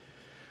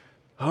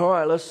All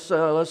right, let's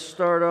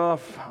start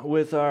off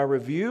with our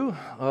review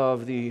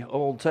of the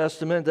Old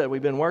Testament that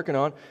we've been working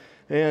on.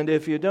 And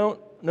if you don't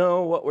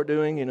know what we're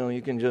doing,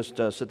 you can just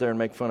sit there and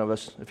make fun of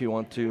us if you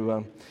want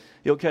to.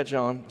 You'll catch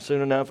on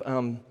soon enough.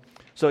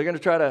 So you're going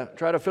to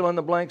try to fill in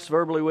the blanks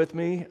verbally with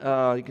me.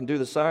 You can do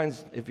the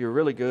signs if you're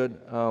really good,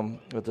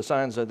 but the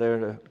signs are there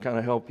to kind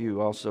of help you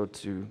also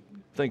to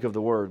think of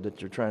the word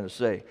that you're trying to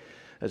say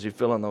as you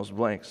fill in those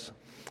blanks.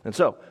 And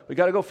so we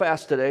got to go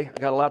fast today. I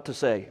got a lot to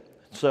say.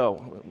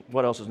 So,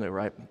 what else is new,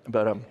 right?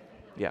 But,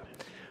 yeah.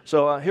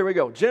 So, here we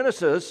go.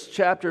 Genesis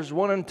chapters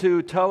 1 and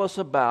 2 tell us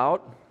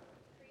about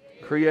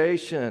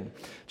creation.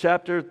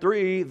 Chapter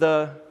 3,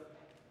 the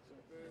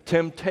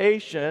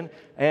temptation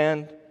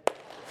and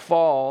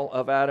fall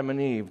of Adam and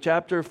Eve.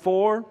 Chapter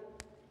 4,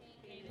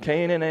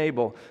 Cain and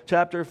Abel.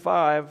 Chapter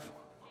 5,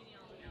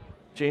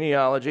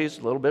 genealogies,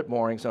 a little bit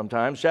boring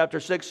sometimes. Chapter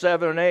 6,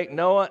 7, and 8,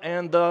 Noah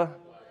and the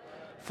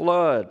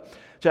flood.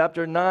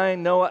 Chapter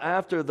 9, Noah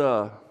after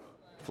the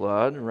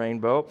flood,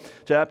 rainbow.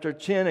 Chapter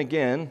 10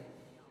 again,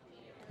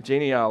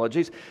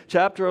 genealogies.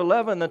 Chapter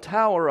 11, the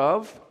Tower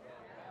of,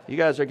 you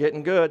guys are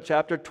getting good.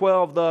 Chapter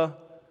 12, the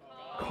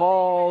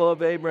call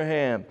of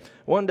Abraham.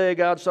 One day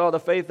God saw the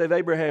faith of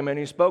Abraham and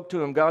he spoke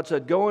to him. God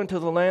said, go into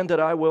the land that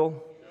I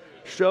will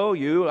show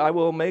you. I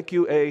will make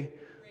you a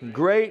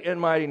great and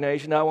mighty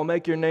nation. I will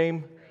make your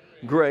name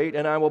great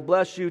and I will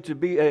bless you to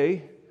be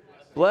a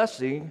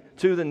blessing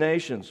to the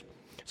nations.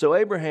 So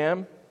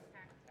Abraham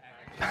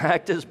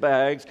packed his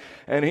bags,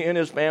 and he and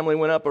his family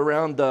went up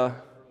around the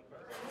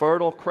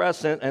Fertile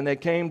Crescent, and they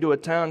came to a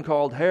town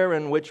called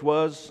Haran, which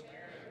was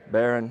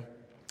barren.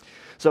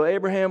 So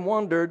Abraham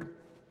wondered,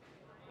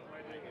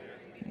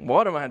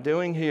 what am I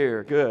doing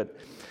here? Good.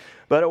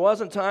 But it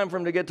wasn't time for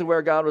him to get to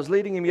where God was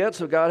leading him yet,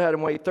 so God had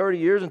him wait 30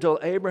 years until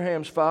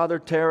Abraham's father,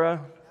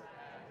 Terah,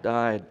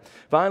 died.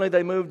 Finally,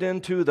 they moved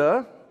into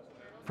the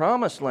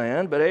Promised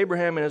Land, but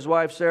Abraham and his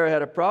wife Sarah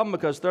had a problem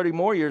because 30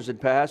 more years had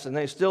passed, and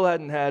they still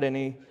hadn't had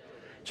any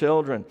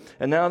children.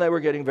 And now they were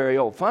getting very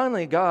old.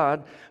 Finally,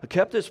 God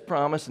kept his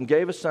promise and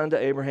gave a son to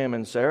Abraham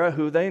and Sarah,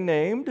 who they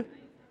named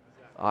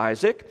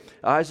Isaac.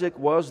 Isaac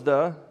was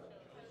the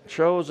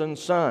chosen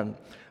son.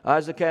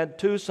 Isaac had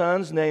two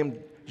sons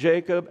named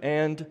Jacob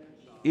and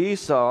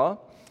Esau.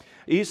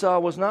 Esau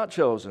was not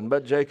chosen,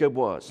 but Jacob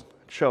was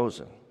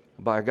chosen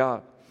by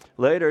God.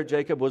 Later,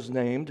 Jacob was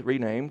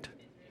renamed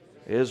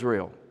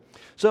Israel.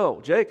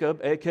 So, Jacob,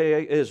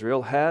 a.k.a.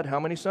 Israel, had how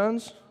many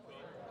sons?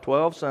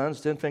 12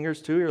 sons, 10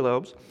 fingers, 2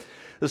 earlobes.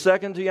 The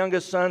second to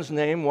youngest son's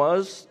name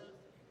was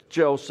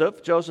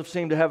Joseph. Joseph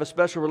seemed to have a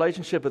special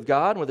relationship with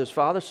God and with his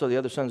father, so the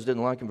other sons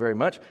didn't like him very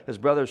much. His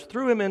brothers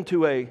threw him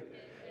into a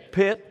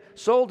pit,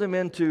 sold him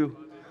into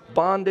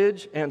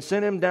bondage, and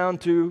sent him down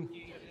to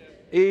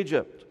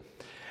Egypt,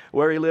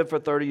 where he lived for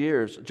 30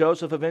 years.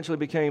 Joseph eventually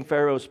became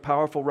Pharaoh's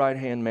powerful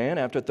right-hand man.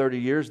 After 30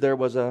 years, there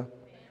was a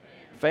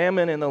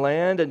famine in the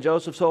land, and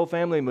Joseph's whole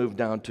family moved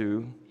down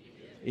to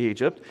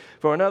Egypt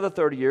for another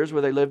 30 years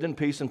where they lived in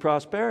peace and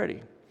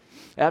prosperity.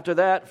 After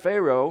that,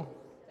 Pharaoh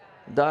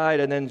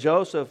died, and then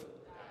Joseph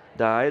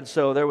died.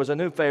 So there was a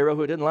new Pharaoh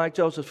who didn't like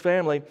Joseph's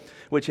family,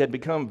 which had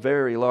become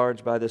very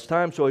large by this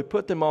time. So he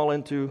put them all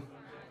into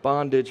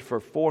bondage for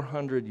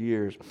 400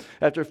 years.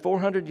 After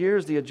 400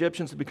 years, the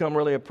Egyptians had become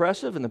really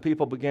oppressive, and the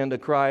people began to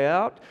cry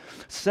out,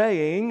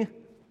 saying,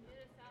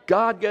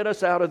 God, get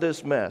us out of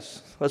this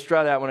mess. Let's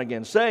try that one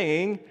again.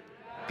 Saying,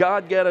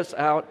 God, get us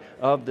out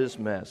of this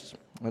mess.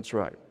 That's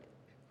right.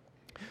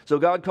 So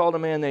God called a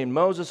man named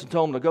Moses and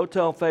told him to go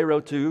tell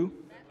Pharaoh to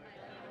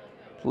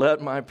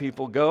let my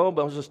people go.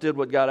 Moses did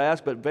what God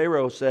asked, but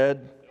Pharaoh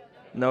said,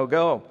 no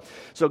go.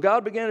 So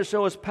God began to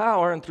show his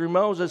power, and through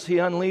Moses he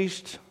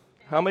unleashed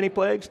how many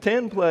plagues?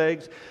 10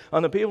 plagues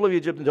on the people of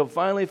Egypt until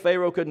finally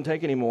Pharaoh couldn't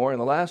take any more.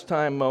 And the last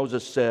time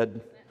Moses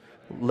said,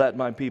 let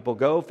my people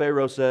go,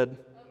 Pharaoh said,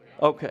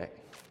 okay.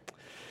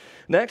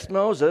 Next,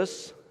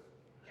 Moses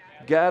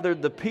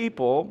gathered the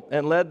people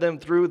and led them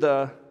through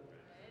the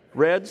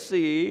Red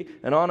Sea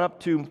and on up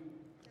to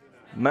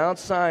Mount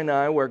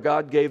Sinai, where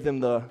God gave them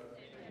the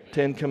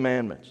 10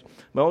 Commandments.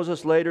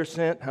 Moses later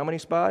sent how many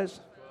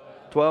spies?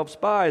 12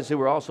 spies who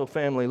were also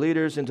family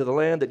leaders into the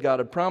land that God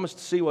had promised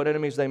to see what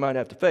enemies they might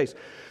have to face.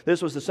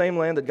 This was the same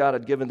land that God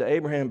had given to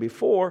Abraham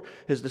before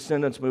his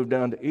descendants moved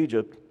down to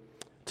Egypt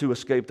to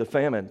escape the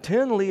famine.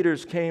 10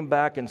 leaders came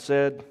back and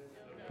said,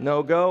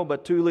 no go,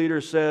 but 2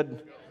 leaders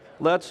said,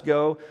 let's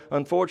go.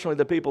 Unfortunately,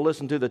 the people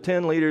listened to the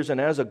 10 leaders, and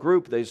as a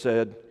group they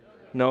said,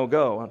 no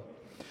go.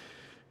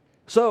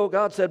 So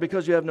God said,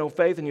 because you have no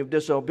faith and you've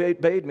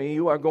disobeyed me,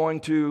 you are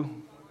going to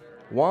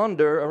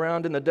wander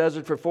around in the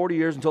desert for 40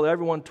 years until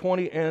everyone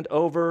 20 and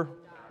over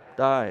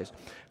dies.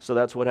 So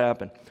that's what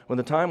happened. When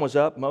the time was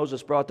up,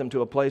 Moses brought them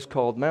to a place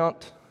called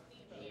Mount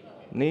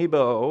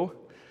Nebo,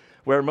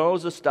 where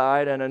Moses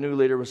died and a new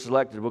leader was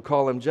selected. We'll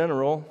call him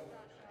General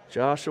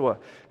Joshua.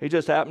 He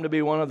just happened to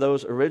be one of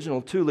those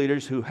original 2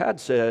 leaders who had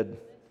said,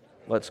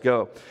 let's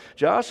go.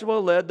 Joshua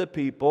led the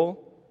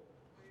people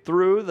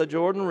through the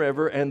Jordan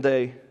River, and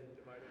they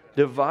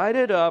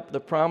divided up the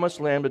promised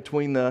land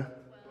between the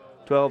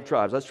 12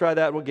 tribes. Let's try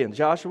that again.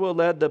 Joshua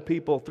led the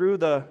people through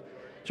the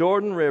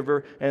Jordan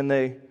River, and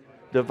they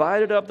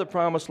divided up the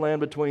promised land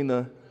between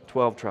the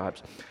 12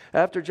 tribes.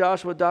 After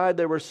Joshua died,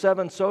 there were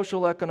 7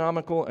 social,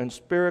 economic, and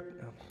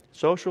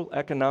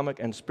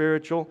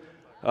spiritual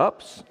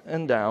ups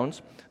and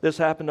downs. This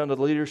happened under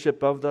the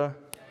leadership of the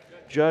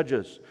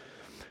judges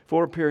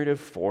for a period of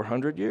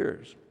 400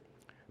 years.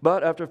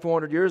 But after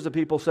 400 years, the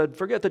people said,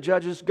 forget the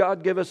judges,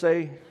 God give us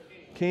a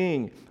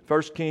king.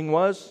 First king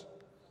was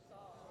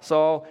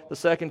Saul. The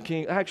second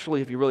king,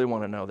 actually, if you really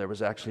want to know, there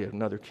was actually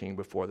another king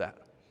before that.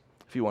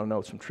 If you want to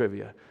know some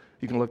trivia,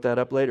 you can look that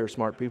up later,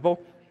 smart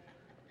people.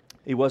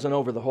 He wasn't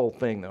over the whole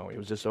thing, though. He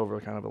was just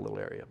over kind of a little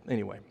area.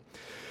 Anyway,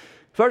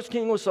 first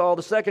king was Saul.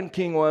 The second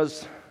king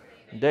was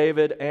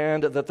David.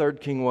 And the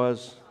third king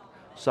was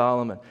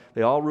Solomon.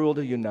 They all ruled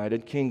a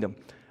united kingdom.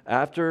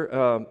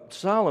 After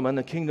Solomon,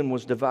 the kingdom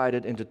was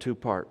divided into 2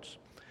 parts.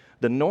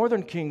 The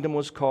northern kingdom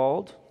was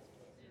called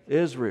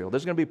Israel.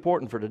 This is going to be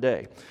important for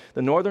today.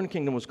 The northern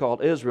kingdom was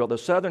called Israel. The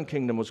southern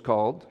kingdom was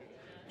called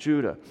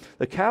Judah.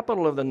 The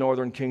capital of the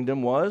northern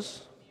kingdom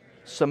was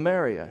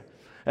Samaria.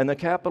 And the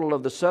capital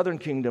of the southern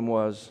kingdom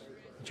was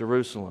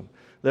Jerusalem.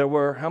 There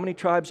were how many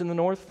tribes in the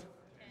north?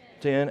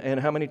 10. And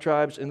how many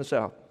tribes in the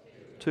south?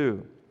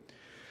 2.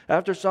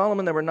 After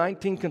Solomon, there were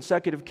 19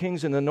 consecutive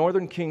kings in the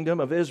northern kingdom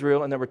of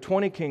Israel, and there were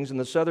 20 kings in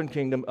the southern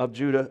kingdom of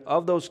Judah.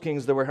 Of those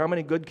kings, there were how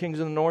many good kings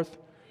in the north?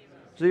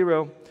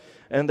 0.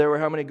 And there were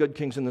how many good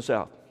kings in the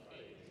south?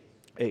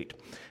 8.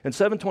 In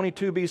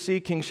 722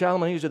 BC, King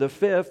Shalmaneser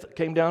V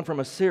came down from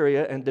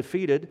Assyria and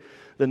defeated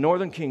the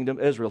northern kingdom,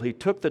 Israel. He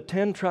took the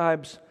 10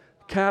 tribes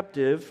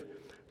captive,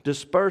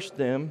 dispersed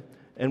them,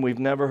 and we've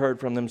never heard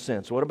from them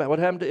since. What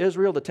happened to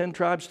Israel? The 10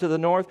 tribes to the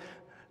north?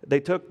 They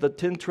took the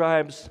 10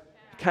 tribes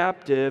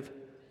captive,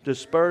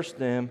 dispersed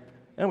them,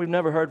 and we've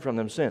never heard from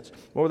them since.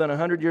 More than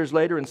 100 years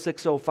later, in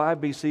 605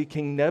 BC,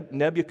 King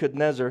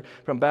Nebuchadnezzar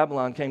from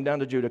Babylon came down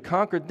to Judah,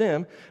 conquered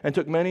them, and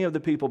took many of the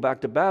people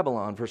back to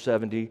Babylon for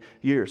 70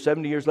 years.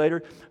 70 years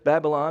later,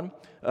 Babylon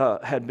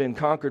had been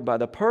conquered by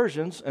the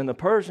Persians, and the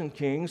Persian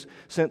kings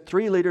sent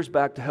 3 leaders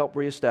back to help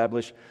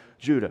reestablish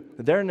Judah.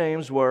 Their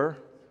names were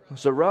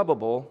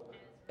Zerubbabel,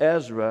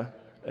 Ezra,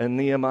 and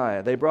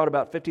Nehemiah. They brought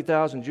about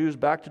 50,000 Jews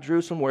back to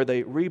Jerusalem, where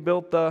they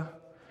rebuilt the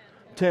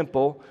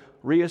temple,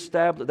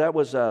 reestablished. That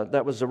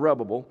was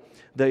Zerubbabel.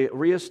 They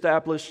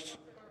reestablished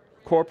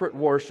corporate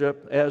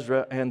worship,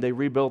 Ezra, and they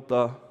rebuilt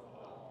the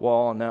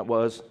wall, and that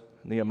was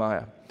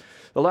Nehemiah.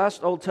 The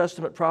last Old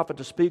Testament prophet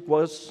to speak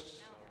was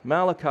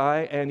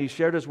Malachi, and he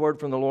shared his word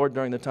from the Lord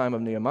during the time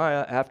of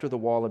Nehemiah after the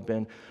wall had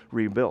been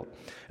rebuilt.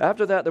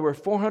 After that, there were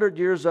 400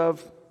 years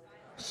of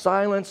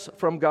silence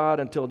from God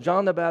until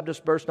John the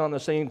Baptist burst on the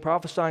scene,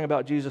 prophesying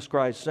about Jesus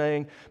Christ,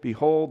 saying,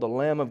 "Behold, the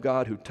Lamb of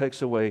God who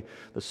takes away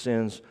the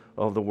sins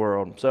of the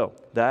world." So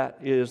that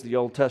is the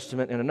Old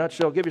Testament in a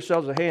nutshell. Give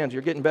yourselves a hand.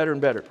 You're getting better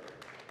and better.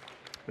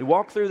 We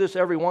walk through this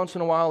every once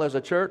in a while as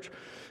a church,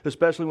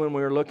 especially when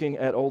we're looking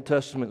at Old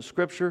Testament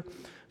Scripture,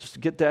 just to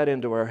get that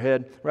into our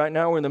head. Right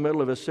now we're in the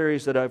middle of a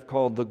series that I've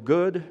called The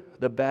Good,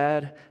 the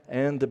Bad,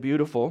 and the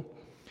Beautiful,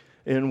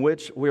 in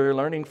which we're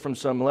learning from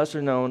some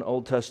lesser-known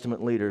Old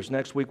Testament leaders.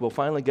 Next week, we'll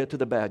finally get to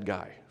the bad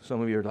guy.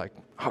 Some of you are like,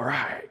 all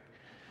right.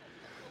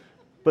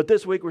 But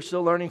this week, we're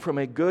still learning from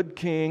a good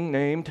king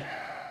named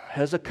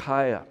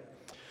Hezekiah.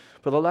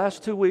 For the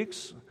last 2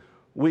 weeks,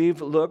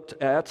 we've looked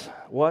at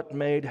what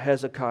made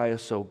Hezekiah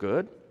so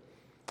good,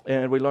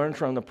 and we learned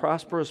from the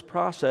prosperous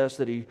process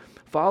that he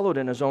followed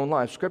in his own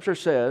life. Scripture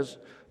says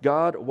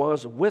God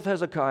was with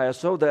Hezekiah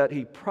so that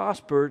he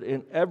prospered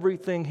in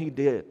everything he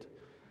did,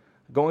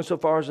 going so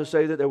far as to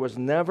say that there was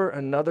never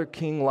another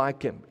king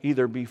like him,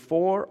 either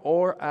before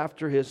or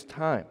after his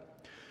time.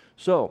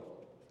 So,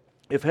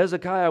 if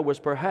Hezekiah was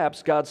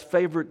perhaps God's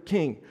favorite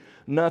king,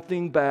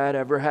 nothing bad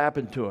ever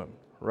happened to him,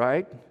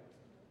 right?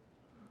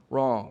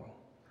 Wrong.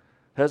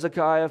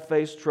 Hezekiah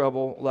faced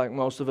trouble like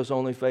most of us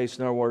only face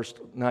in our worst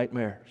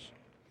nightmares.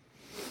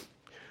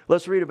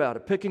 Let's read about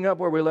it. Picking up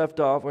where we left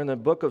off, we're in the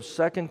book of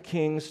 2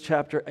 Kings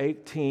chapter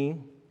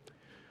 18.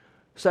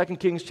 2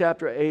 Kings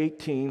chapter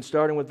 18,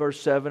 starting with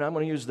verse 7. I'm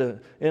going to use the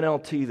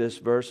NLT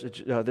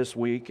this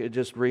week. It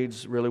just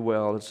reads really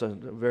well. It's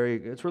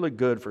really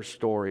good for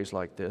stories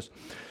like this.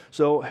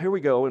 So here we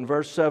go in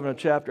verse 7 of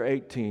chapter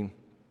 18.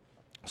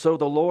 So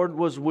the Lord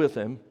was with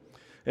him,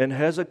 and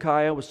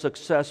Hezekiah was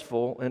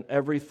successful in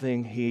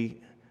everything he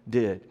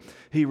did.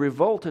 He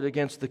revolted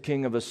against the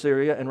king of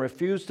Assyria and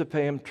refused to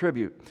pay him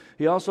tribute.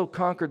 He also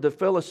conquered the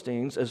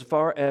Philistines as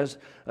far as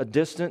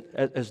distant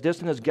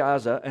as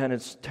Gaza and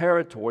its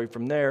territory,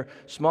 from their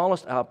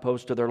smallest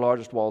outpost to their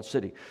largest walled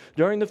city.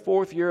 During the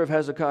 4th year of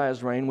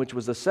Hezekiah's reign, which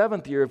was the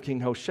 7th year of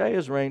King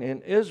Hoshea's reign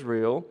in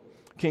Israel,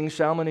 King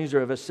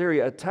Shalmaneser of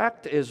Assyria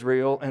attacked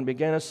Israel and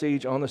began a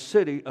siege on the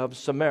city of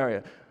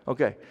Samaria.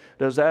 Okay,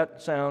 does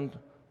that sound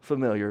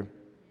familiar?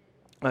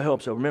 I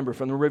hope so. Remember,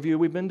 from the review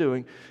we've been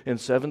doing, in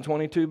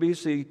 722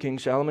 BC, King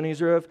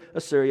Shalmaneser of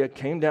Assyria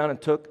came down and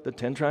took the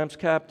 10 tribes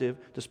captive,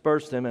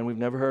 dispersed them, and we've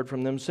never heard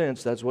from them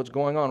since. That's what's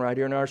going on right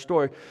here in our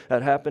story.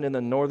 That happened in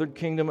the northern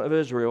kingdom of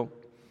Israel.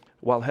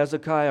 while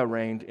Hezekiah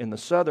reigned in the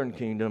southern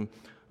kingdom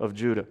of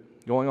Judah.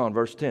 Going on,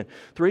 verse 10.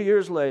 3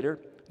 years later,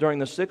 during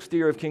the 6th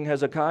year of King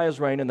Hezekiah's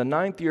reign and the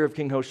 9th year of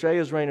King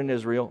Hoshea's reign in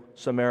Israel,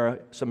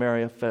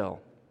 Samaria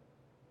fell.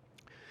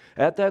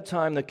 At that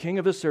time, the king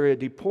of Assyria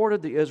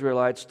deported the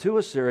Israelites to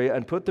Assyria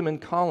and put them in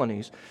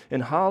colonies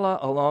in Hala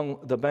along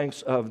the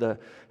banks of the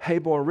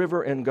Habor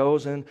River in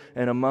Gozan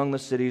and among the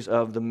cities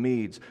of the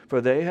Medes,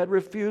 for they had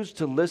refused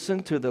to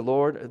listen to the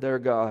Lord their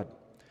God.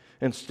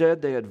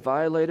 Instead, they had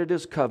violated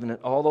his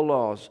covenant, all the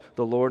laws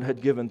the Lord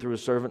had given through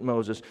his servant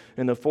Moses.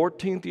 In the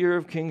 14th year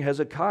of King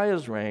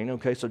Hezekiah's reign,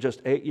 okay, so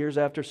just 8 years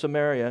after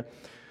Samaria,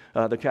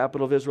 the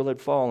capital of Israel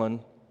had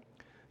fallen,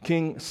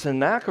 King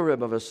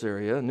Sennacherib of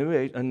Assyria, a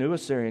new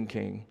Assyrian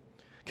king,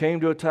 came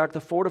to attack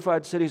the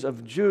fortified cities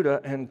of Judah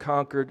and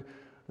conquered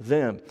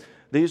them.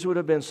 These would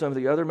have been some of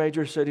the other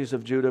major cities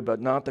of Judah,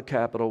 but not the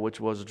capital, which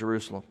was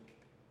Jerusalem.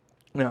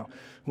 Now,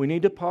 we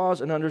need to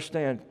pause and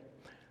understand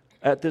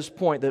at this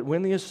point that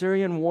when the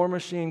Assyrian war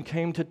machine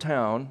came to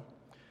town,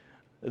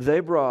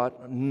 they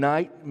brought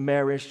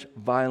nightmarish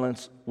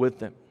violence with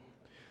them.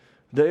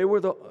 They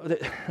were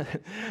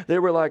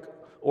like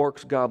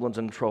orcs, goblins,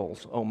 and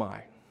trolls. Oh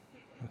my.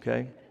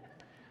 Okay?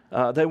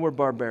 They were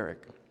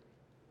barbaric.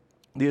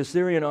 The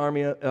Assyrian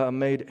army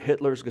made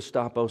Hitler's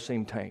Gestapo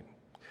seem tame.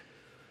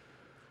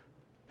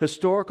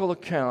 Historical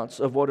accounts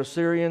of what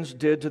Assyrians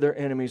did to their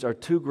enemies are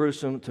too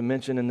gruesome to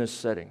mention in this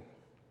setting.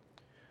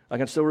 I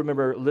can still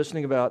remember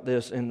listening about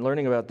this and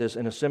learning about this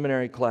in a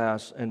seminary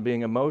class and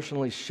being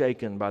emotionally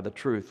shaken by the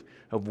truth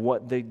of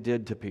what they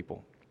did to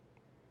people.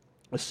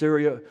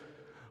 Assyria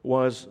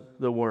was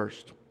the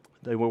worst.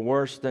 They were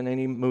worse than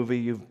any movie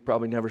you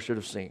probably never should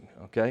have seen,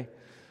 okay?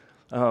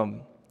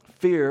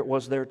 Fear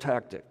was their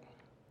tactic.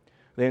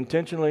 They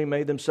intentionally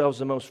made themselves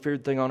the most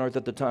feared thing on earth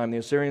at the time. The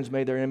Assyrians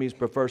made their enemies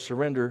prefer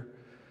surrender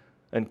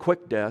and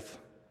quick death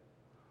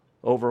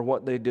over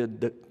what they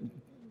did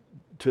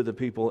to the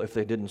people if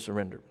they didn't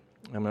surrender.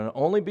 I'm going to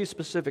only be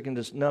specific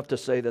enough to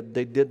say that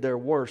they did their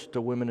worst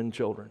to women and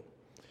children.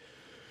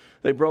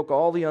 They broke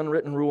all the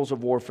unwritten rules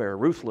of warfare,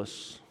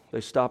 ruthless.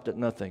 They stopped at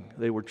nothing.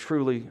 They were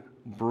truly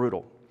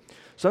brutal.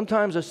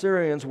 Sometimes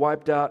Assyrians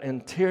wiped out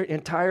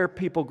entire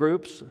people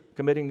groups,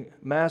 committing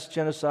mass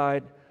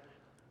genocide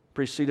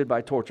preceded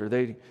by torture.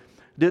 They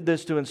did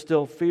this to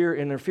instill fear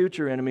in their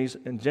future enemies,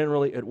 and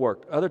generally it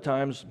worked. Other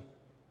times,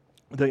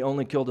 they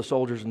only killed the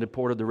soldiers and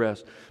deported the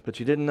rest. But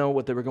you didn't know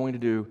what they were going to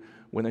do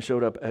when they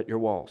showed up at your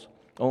walls,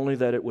 only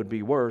that it would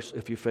be worse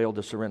if you failed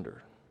to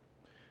surrender.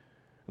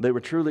 They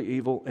were truly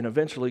evil, and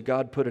eventually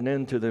God put an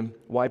end to them,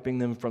 wiping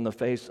them from the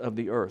face of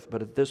the earth.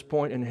 But at this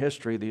point in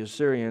history, the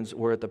Assyrians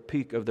were at the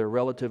peak of their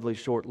relatively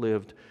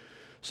short-lived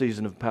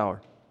season of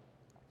power.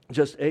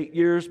 Just 8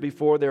 years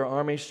before their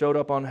army showed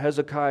up on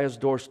Hezekiah's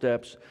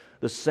doorsteps,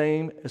 the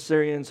same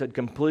Assyrians had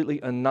completely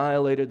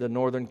annihilated the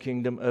northern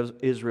kingdom of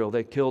Israel.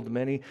 They killed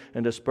many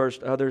and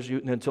dispersed others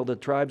until the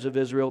tribes of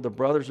Israel, the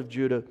brothers of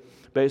Judah,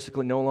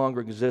 basically no longer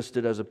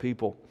existed as a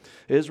people.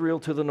 Israel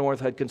to the north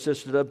had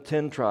consisted of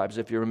 10 tribes,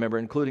 if you remember,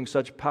 including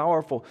such a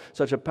powerful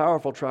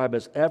tribe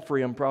as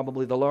Ephraim,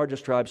 probably the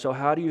largest tribe. So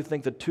how do you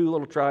think the 2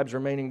 little tribes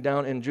remaining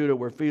down in Judah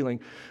were feeling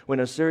when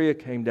Assyria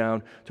came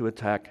down to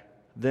attack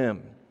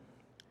them?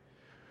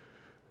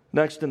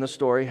 Next in the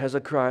story,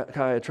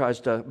 Hezekiah tries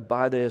to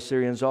buy the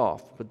Assyrians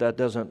off, but that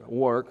doesn't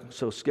work.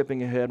 So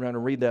skipping ahead, I'm going to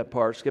read that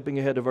part. Skipping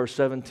ahead to verse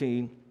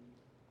 17.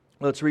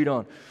 Let's read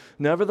on.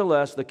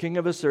 Nevertheless, the king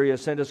of Assyria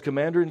sent his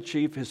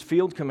commander-in-chief, his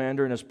field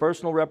commander, and his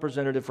personal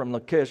representative from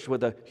Lachish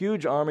with a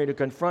huge army to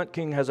confront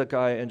King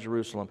Hezekiah in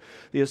Jerusalem.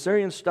 The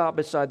Assyrians stopped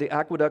beside the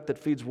aqueduct that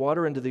feeds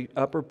water into the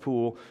upper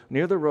pool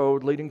near the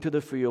road leading to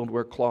the field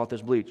where cloth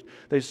is bleached.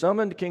 They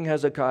summoned King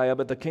Hezekiah,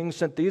 but the king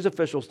sent these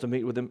officials to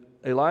meet with him: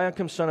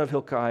 Eliakim, son of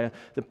Hilkiah,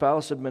 the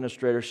palace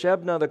administrator,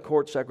 Shebna, the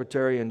court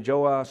secretary, and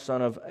Joah,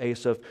 son of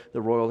Asaph,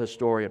 the royal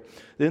historian.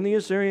 Then the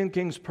Assyrian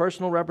king's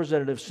personal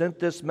representative sent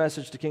this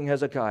message to King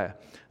Hezekiah.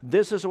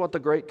 This is what the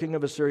great king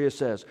of Assyria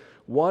says.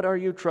 What are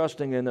you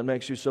trusting in that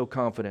makes you so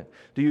confident?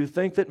 Do you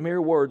think that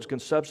mere words can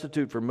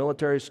substitute for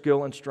military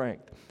skill and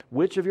strength?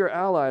 Which of your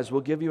allies will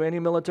give you any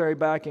military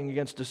backing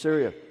against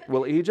Assyria?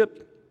 Will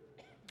Egypt?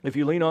 If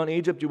you lean on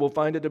Egypt, you will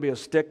find it to be a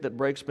stick that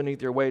breaks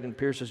beneath your weight and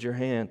pierces your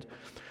hand.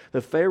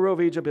 The Pharaoh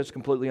of Egypt is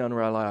completely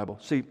unreliable.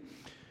 See,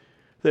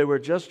 they were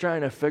just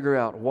trying to figure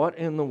out what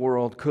in the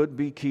world could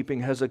be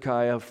keeping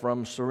Hezekiah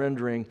from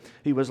surrendering.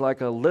 He was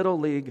like a little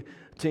league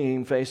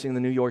team facing the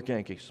New York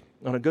Yankees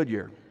on a good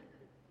year.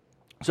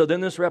 So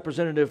then this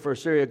representative for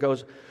Assyria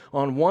goes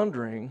on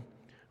wondering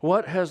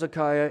what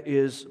Hezekiah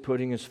is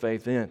putting his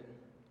faith in,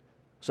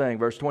 saying,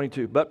 verse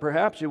 22, but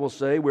perhaps you will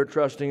say, we're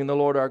trusting in the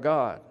Lord our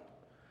God.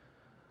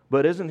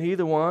 But isn't he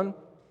the one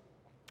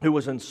who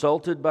was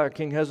insulted by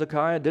King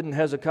Hezekiah? Didn't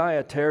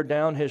Hezekiah tear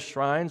down his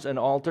shrines and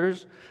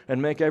altars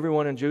and make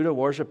everyone in Judah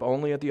worship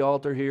only at the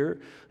altar here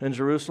in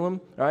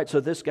Jerusalem? All right,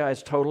 so this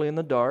guy's totally in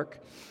the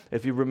dark.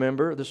 If you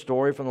remember the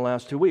story from the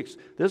last 2 weeks,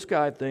 this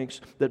guy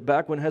thinks that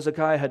back when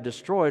Hezekiah had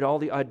destroyed all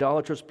the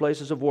idolatrous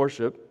places of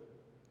worship,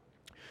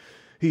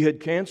 he had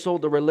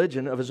canceled the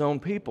religion of his own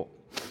people.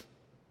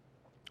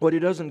 What he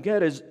doesn't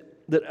get is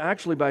that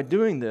actually by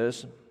doing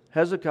this,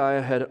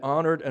 Hezekiah had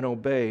honored and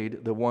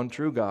obeyed the one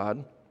true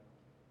God,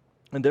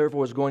 and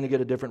therefore was going to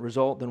get a different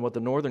result than what the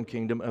northern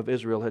kingdom of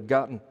Israel had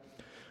gotten,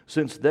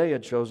 since they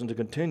had chosen to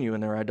continue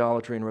in their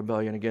idolatry and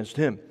rebellion against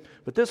him.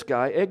 But this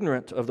guy,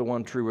 ignorant of the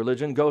one true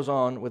religion, goes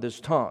on with his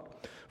taunt.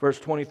 Verse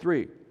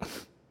 23,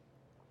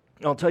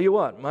 I'll tell you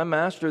what, my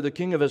master, the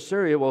king of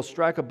Assyria, will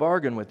strike a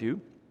bargain with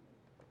you.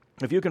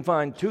 If you can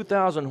find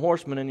 2,000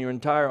 horsemen in your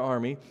entire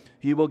army,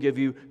 he will give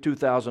you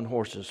 2,000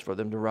 horses for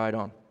them to ride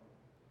on.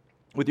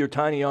 With your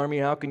tiny army,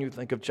 how can you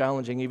think of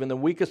challenging even the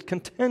weakest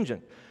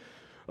contingent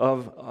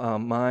of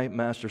my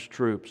master's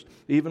troops,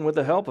 even with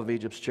the help of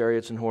Egypt's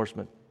chariots and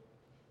horsemen?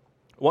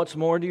 What's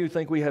more, do you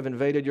think we have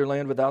invaded your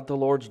land without the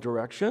Lord's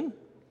direction?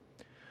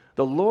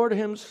 The Lord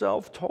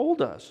himself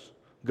told us,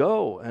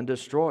 go and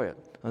destroy it.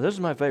 Now, this is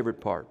my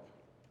favorite part,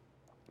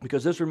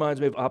 because this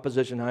reminds me of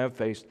opposition I have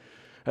faced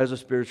as a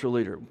spiritual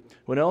leader.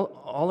 When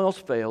all else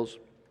fails,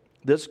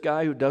 this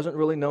guy who doesn't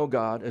really know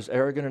God is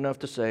arrogant enough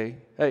to say,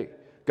 hey,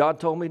 God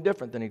told me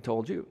different than he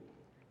told you.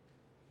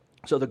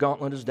 So the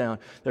gauntlet is down.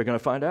 They're going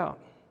to find out.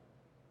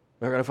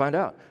 They're going to find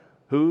out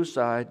whose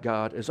side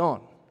God is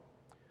on.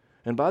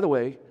 And by the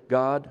way,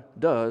 God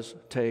does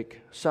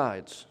take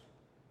sides.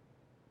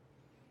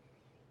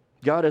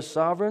 God is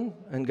sovereign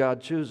and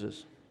God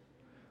chooses.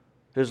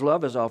 His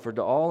love is offered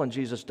to all, and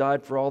Jesus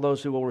died for all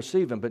those who will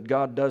receive him, but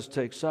God does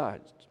take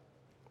sides.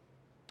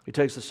 He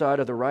takes the side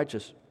of the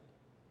righteous.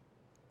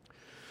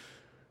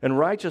 And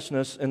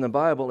righteousness in the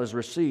Bible is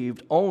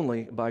received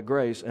only by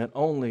grace and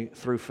only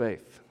through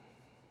faith.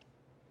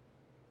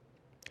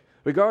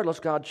 Regardless,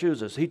 God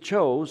chooses. He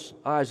chose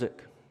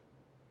Isaac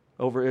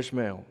over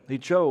Ishmael. He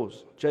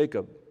chose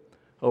Jacob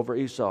over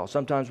Esau.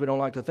 Sometimes we don't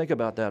like to think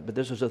about that, but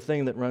this is a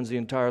thing that runs the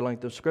entire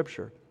length of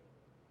Scripture.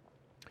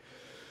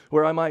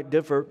 Where I might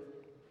differ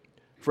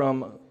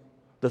from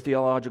the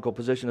theological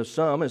position of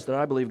some is that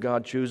I believe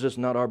God chooses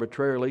not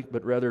arbitrarily,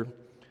 but rather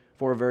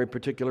for a very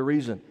particular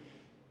reason.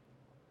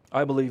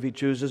 I believe he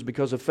chooses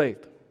because of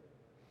faith.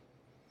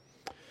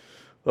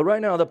 But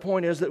right now, the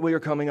point is that we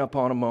are coming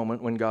upon a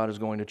moment when God is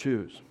going to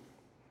choose.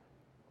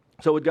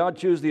 So would God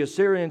choose the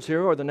Assyrians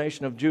here or the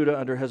nation of Judah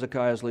under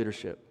Hezekiah's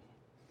leadership?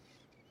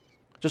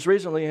 Just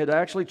recently, he had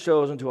actually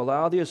chosen to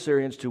allow the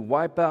Assyrians to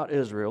wipe out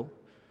Israel,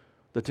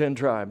 the 10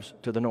 tribes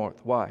to the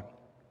north. Why?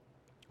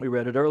 We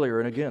read it earlier,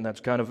 and again,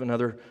 that's kind of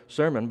another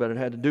sermon, but it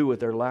had to do with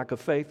their lack of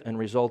faith and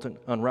resultant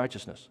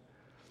unrighteousness.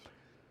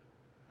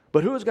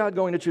 But who is God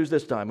going to choose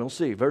this time? We'll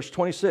see. Verse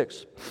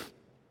 26.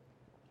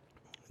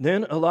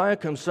 Then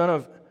Eliakim, son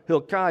of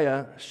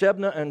Hilkiah,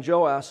 Shebna, and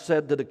Joash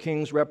said to the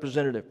king's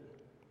representative,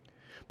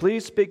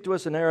 please speak to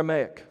us in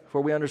Aramaic,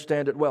 for we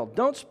understand it well.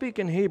 Don't speak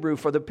in Hebrew,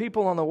 for the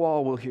people on the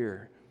wall will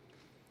hear.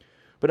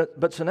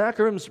 But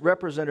Sennacherib's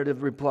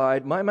representative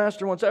replied, my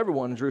master wants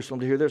everyone in Jerusalem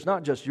to hear this,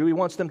 not just you. He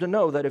wants them to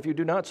know that if you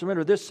do not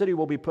surrender, this city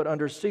will be put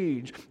under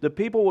siege. The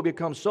people will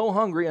become so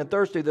hungry and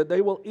thirsty that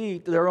they will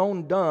eat their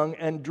own dung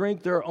and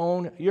drink their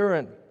own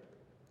urine.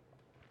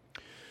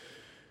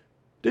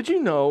 Did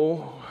you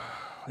know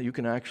you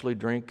can actually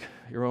drink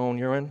your own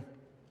urine?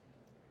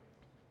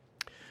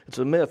 It's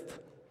a myth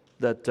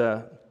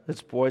that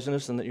it's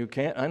poisonous and that you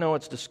can't. I know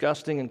it's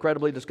disgusting,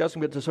 incredibly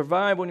disgusting, but to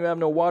survive when you have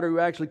no water, you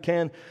actually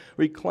can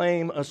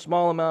reclaim a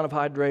small amount of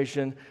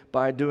hydration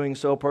by doing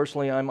so.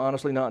 Personally, I'm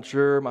honestly not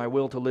sure my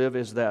will to live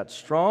is that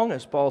strong.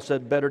 As Paul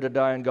said, better to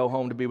die and go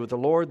home to be with the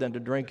Lord than to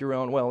drink your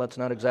own. Well, that's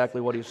not exactly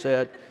what he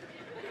said.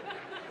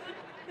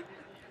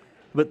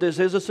 But this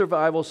is a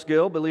survival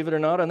skill, believe it or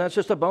not, and that's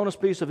just a bonus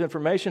piece of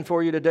information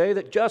for you today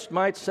that just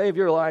might save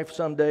your life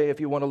someday if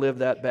you want to live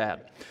that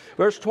bad.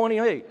 Verse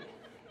 28.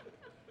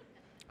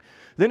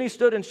 Then he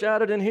stood and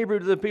shouted in Hebrew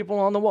to the people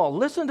on the wall,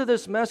 listen to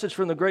this message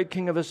from the great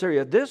king of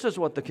Assyria. This is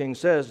what the king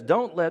says.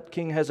 Don't let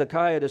King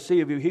Hezekiah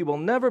deceive you. He will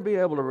never be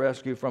able to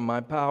rescue from my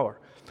power.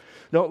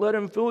 Don't let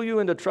him fool you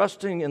into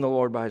trusting in the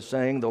Lord by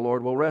saying, the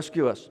Lord will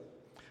rescue us.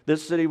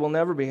 This city will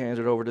never be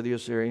handed over to the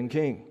Assyrian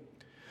king.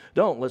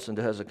 Don't listen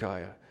to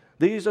Hezekiah.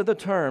 These are the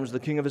terms the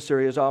king of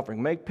Assyria is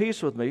offering. Make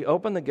peace with me,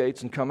 open the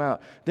gates, and come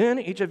out. Then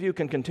each of you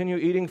can continue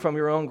eating from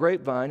your own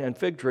grapevine and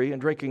fig tree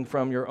and drinking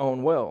from your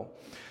own well.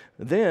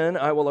 Then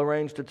I will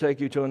arrange to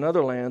take you to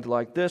another land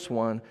like this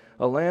one,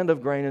 a land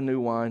of grain and new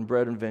wine,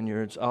 bread and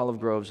vineyards, olive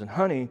groves and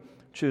honey.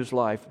 Choose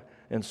life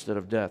instead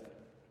of death.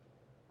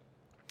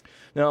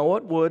 Now,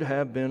 what would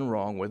have been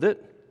wrong with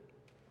it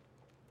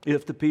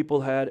if the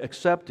people had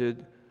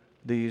accepted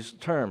these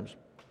terms?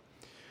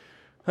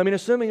 I mean,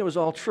 assuming it was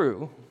all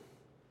true,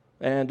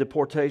 and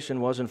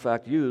deportation was in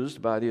fact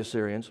used by the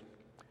Assyrians,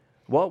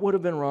 what would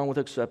have been wrong with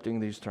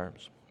accepting these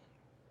terms?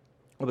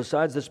 Well,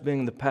 besides this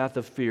being the path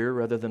of fear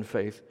rather than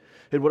faith,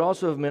 it would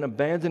also have meant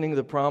abandoning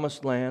the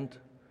promised land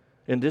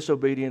in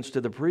disobedience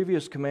to the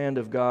previous command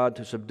of God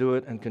to subdue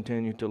it and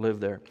continue to live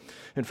there.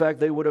 In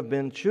fact, they would have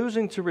been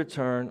choosing to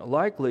return,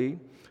 likely,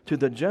 to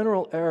the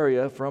general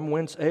area from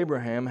whence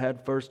Abraham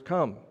had first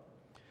come,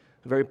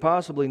 very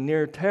possibly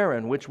near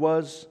Taran, which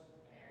was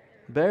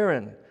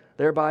barren,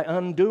 thereby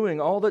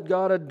undoing all that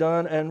God had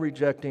done and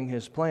rejecting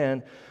his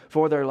plan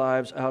for their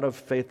lives out of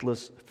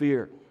faithless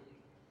fear.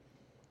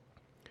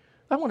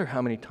 I wonder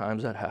how many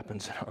times that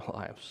happens in our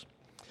lives.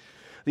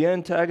 The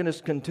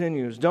antagonist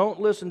continues, don't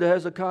listen to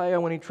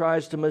Hezekiah when he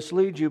tries to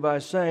mislead you by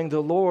saying,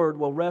 the Lord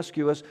will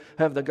rescue us.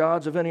 Have the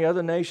gods of any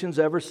other nations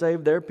ever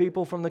saved their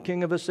people from the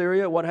king of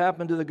Assyria? What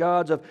happened to the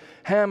gods of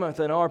Hamath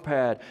and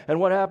Arpad? And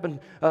what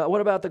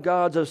about the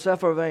gods of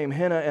Sepharvaim,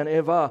 Hena, and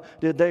Ivah?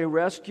 Did they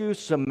rescue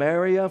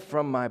Samaria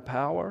from my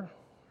power?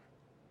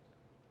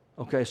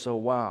 Okay, so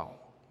wow.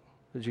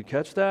 Did you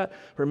catch that?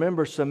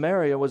 Remember,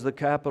 Samaria was the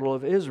capital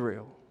of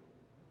Israel,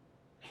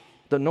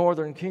 the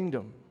northern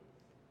kingdom,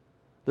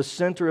 the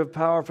center of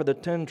power for the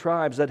 10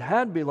 tribes that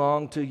had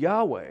belonged to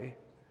Yahweh,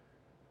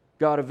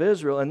 God of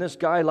Israel. And this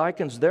guy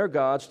likens their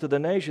gods to the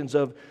nations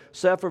of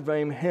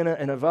Sepharvaim, Hena,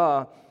 and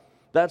Ivah.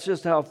 That's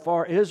just how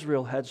far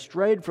Israel had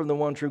strayed from the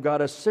one true God.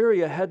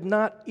 Assyria had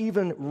not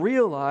even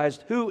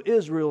realized who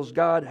Israel's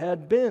God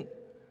had been.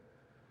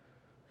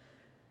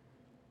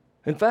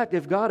 In fact,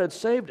 if God had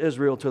saved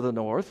Israel to the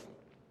north,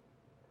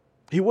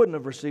 He wouldn't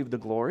have received the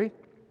glory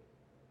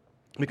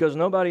because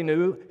nobody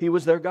knew He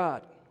was their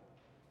God.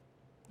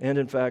 And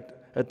in fact,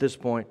 at this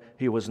point,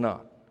 He was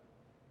not.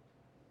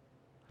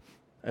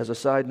 As a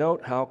side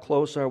note, how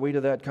close are we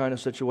to that kind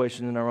of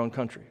situation in our own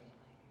country?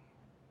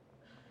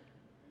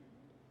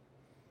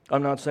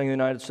 I'm not saying the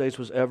United States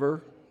was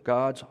ever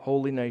God's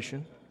holy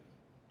nation,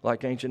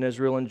 like ancient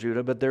Israel and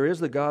Judah, but there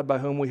is the God by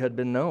whom we had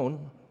been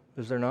known,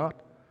 is there not?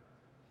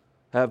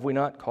 Have we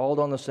not called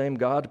on the same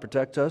God to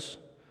protect us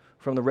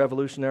from the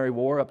Revolutionary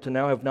War? Up to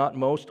now, have not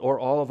most or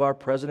all of our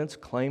presidents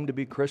claimed to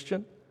be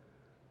Christian?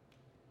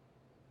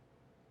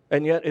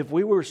 And yet, if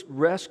we were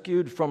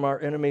rescued from our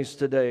enemies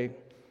today,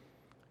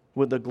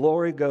 would the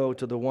glory go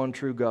to the one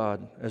true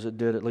God, as it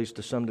did at least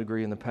to some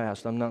degree in the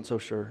past? I'm not so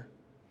sure.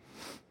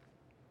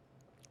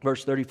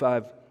 Verse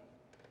 35.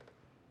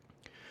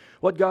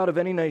 What God of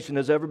any nation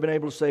has ever been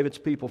able to save its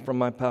people from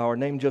my power?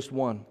 Name just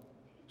one.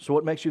 So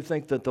what makes you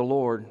think that the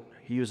Lord,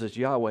 He uses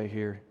Yahweh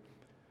here,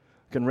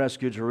 can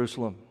rescue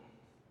Jerusalem?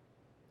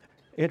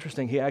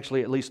 Interesting, He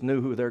actually at least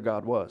knew who their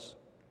God was.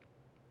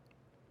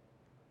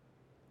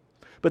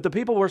 But the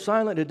people were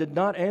silent and did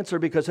not answer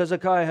because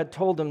Hezekiah had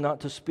told them not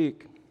to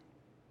speak.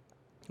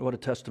 What a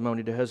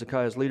testimony to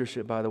Hezekiah's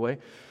leadership, by the way.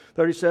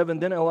 37,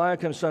 then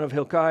Eliakim, son of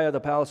Hilkiah, the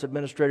palace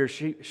administrator,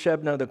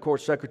 Shebna, the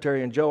court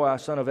secretary, and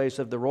Joash, son of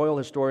Asaph, the royal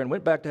historian,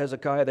 went back to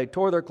Hezekiah. They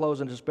tore their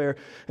clothes in despair,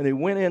 and they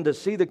went in to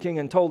see the king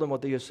and told him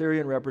what the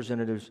Assyrian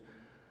representatives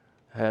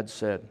had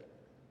said.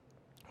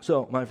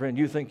 So, my friend,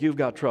 you think you've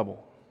got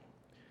trouble.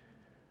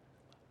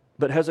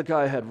 But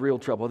Hezekiah had real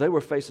trouble. They were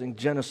facing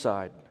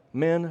genocide,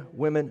 men,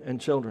 women,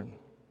 and children.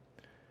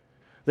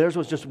 Theirs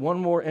was just one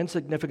more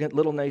insignificant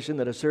little nation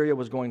that Assyria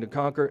was going to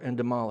conquer and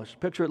demolish.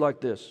 Picture it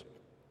like this.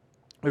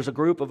 There's a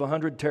group of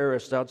 100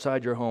 terrorists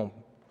outside your home.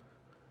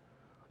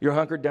 You're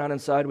hunkered down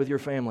inside with your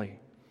family,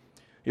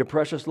 your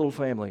precious little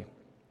family.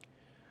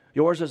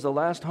 Yours is the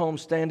last home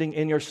standing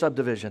in your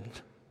subdivision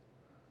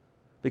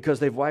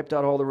because they've wiped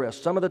out all the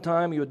rest. Some of the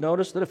time you would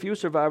notice that a few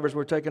survivors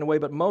were taken away,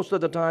 but most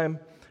of the time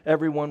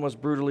everyone was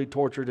brutally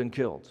tortured and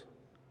killed.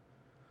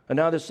 And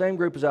now this same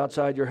group is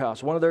outside your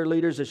house. One of their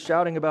leaders is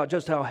shouting about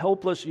just how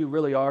helpless you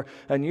really are,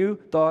 and you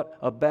thought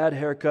a bad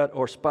haircut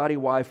or spotty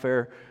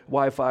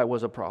Wi-Fi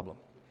was a problem.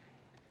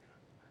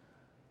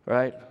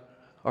 Right?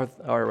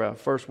 Our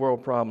first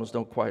world problems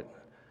don't quite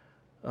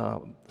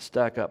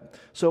stack up.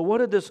 So what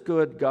did this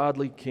good,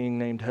 godly king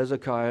named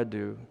Hezekiah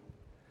do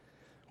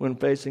when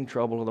facing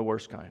trouble of the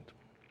worst kind?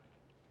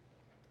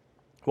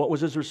 What was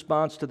his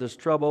response to this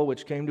trouble,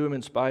 which came to him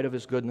in spite of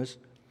his goodness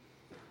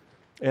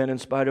and in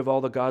spite of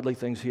all the godly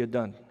things he had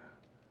done?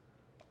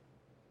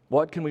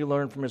 What can we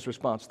learn from his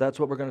response? That's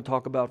what we're going to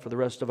talk about for the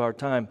rest of our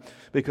time,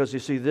 because you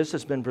see, this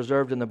has been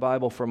preserved in the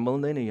Bible for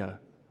millennia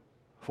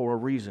for a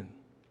reason.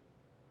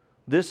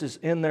 This is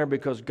in there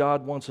because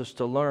God wants us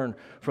to learn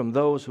from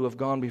those who have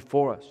gone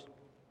before us.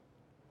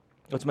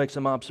 Let's make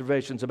some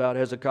observations about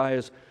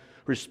Hezekiah's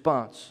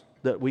response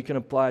that we can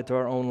apply to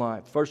our own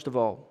life. First of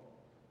all,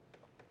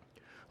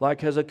 like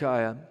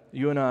Hezekiah,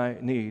 you and I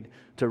need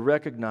to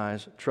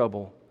recognize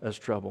trouble as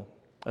trouble.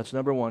 That's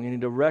number one. You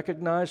need to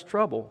recognize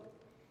trouble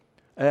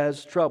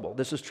as trouble.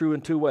 This is true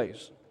in two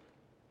ways.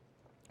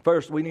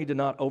 First, we need to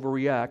not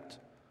overreact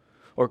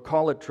or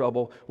call it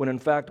trouble when in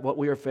fact what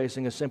we are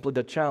facing is simply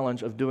the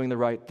challenge of doing the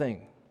right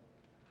thing.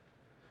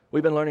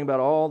 We've been learning about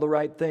all the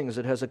right things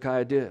that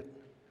Hezekiah did.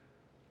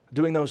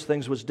 Doing those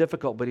things was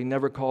difficult, but he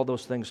never called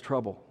those things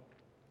trouble.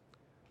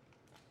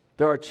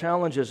 There are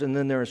challenges and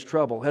then there is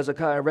trouble.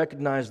 Hezekiah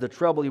recognized the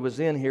trouble he was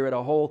in here at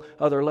a whole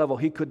other level.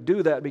 He could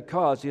do that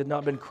because he had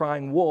not been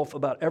crying wolf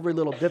about every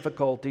little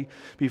difficulty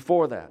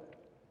before that.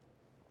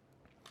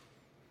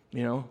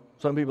 You know,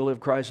 some people live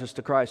crisis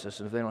to crisis,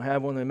 and if they don't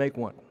have one, they make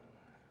one.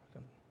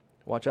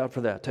 Watch out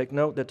for that. Take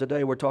note that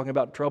today we're talking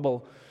about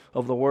trouble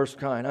of the worst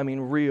kind. I mean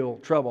real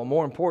trouble.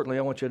 More importantly,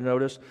 I want you to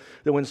notice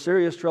that when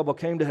serious trouble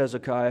came to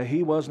Hezekiah,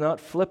 he was not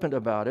flippant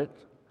about it,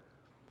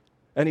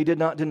 and he did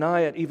not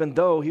deny it, even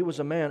though he was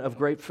a man of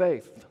great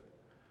faith.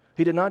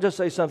 He did not just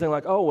say something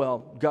like, oh, well,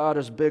 God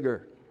is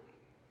bigger.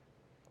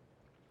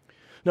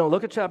 No,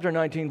 look at chapter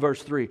 19,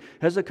 verse 3.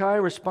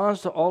 Hezekiah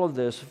responds to all of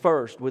this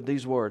first with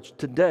these words: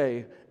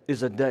 today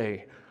is a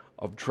day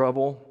of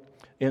trouble,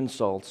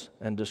 insults,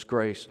 and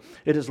disgrace.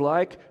 It is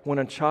like when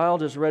a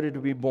child is ready to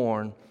be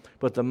born,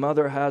 but the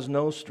mother has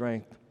no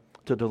strength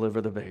to deliver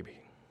the baby.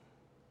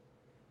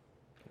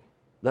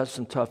 That's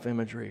some tough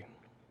imagery.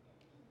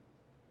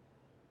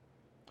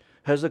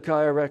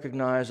 Hezekiah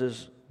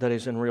recognizes that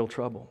he's in real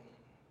trouble.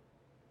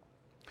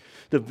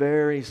 The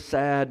very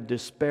sad,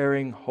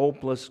 despairing,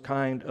 hopeless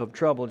kind of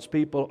trouble. Its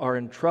people are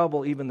in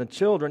trouble, even the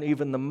children,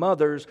 even the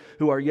mothers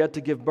who are yet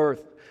to give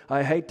birth.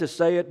 I hate to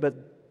say it, but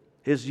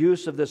his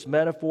use of this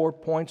metaphor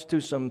points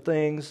to some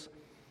things,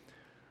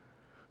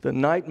 the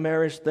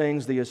nightmarish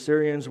things the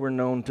Assyrians were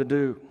known to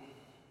do,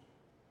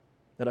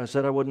 that I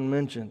said I wouldn't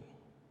mention.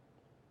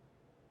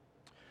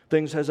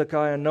 Things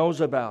Hezekiah knows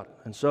about,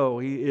 and so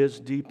he is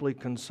deeply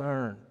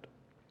concerned.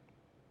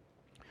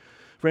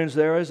 Friends,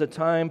 there is a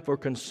time for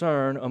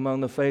concern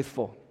among the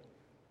faithful,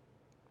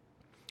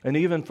 and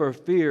even for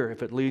fear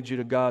if it leads you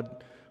to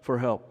God for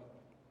help.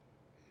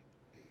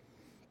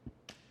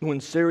 When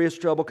serious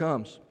trouble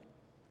comes,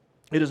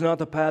 it is not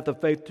the path of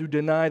faith to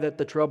deny that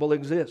the trouble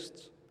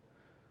exists.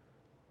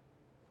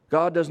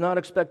 God does not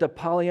expect a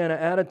Pollyanna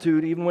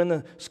attitude even when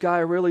the sky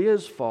really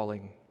is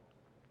falling.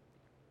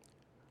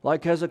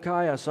 Like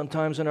Hezekiah,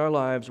 sometimes in our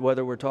lives,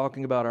 whether we're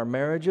talking about our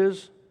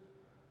marriages,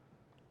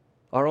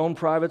 our own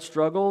private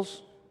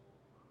struggles,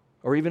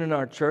 or even in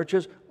our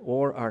churches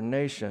or our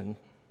nation,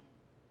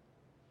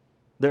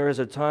 there is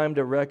a time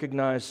to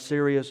recognize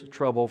serious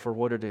trouble for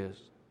what it is.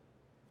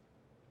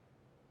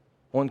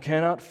 One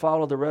cannot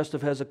follow the rest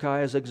of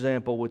Hezekiah's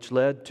example, which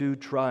led to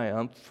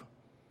triumph,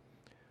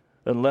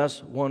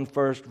 unless one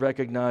first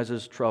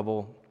recognizes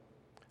trouble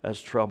as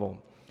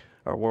trouble.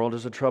 Our world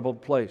is a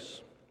troubled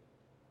place.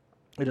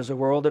 It is a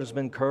world that has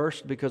been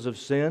cursed because of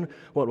sin.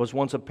 What was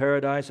once a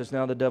paradise is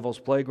now the devil's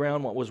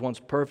playground. What was once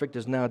perfect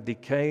is now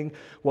decaying.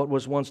 What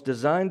was once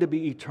designed to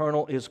be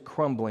eternal is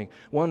crumbling.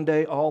 One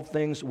day all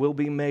things will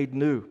be made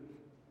new.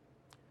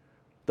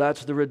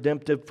 That's the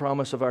redemptive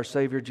promise of our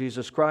Savior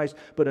Jesus Christ.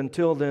 But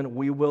until then,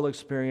 we will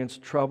experience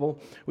trouble.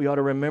 We ought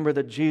to remember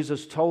that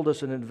Jesus told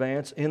us in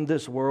advance, in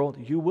this world,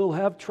 you will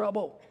have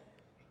trouble.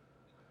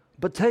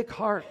 But take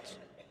heart.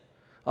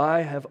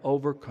 I have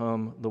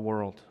overcome the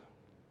world.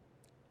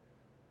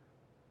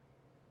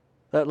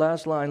 That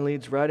last line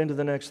leads right into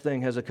the next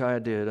thing Hezekiah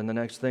did, and the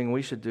next thing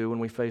we should do when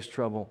we face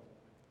trouble.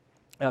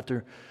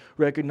 After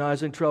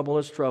recognizing trouble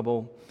as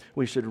trouble,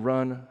 we should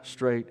run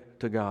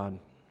straight to God.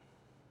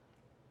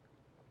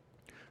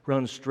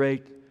 Run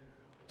straight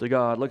to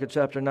God. Look at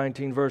chapter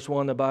 19, verse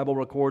 1. The Bible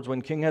records,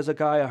 when King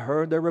Hezekiah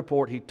heard their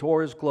report, he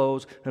tore his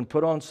clothes and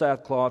put on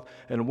sackcloth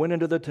and went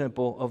into the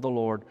temple of the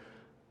Lord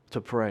to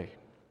pray.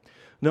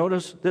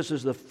 Notice this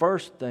is the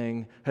first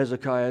thing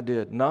Hezekiah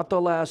did, not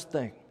the last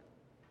thing.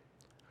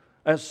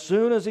 As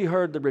soon as he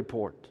heard the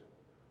report,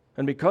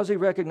 and because he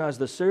recognized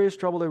the serious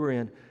trouble they were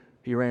in,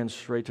 he ran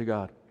straight to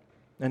God.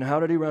 And how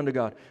did he run to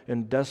God?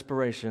 In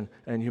desperation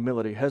and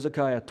humility.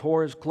 Hezekiah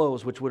tore his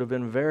clothes, which would have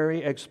been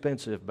very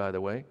expensive, by the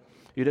way.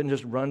 You didn't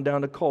just run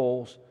down to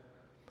Kohl's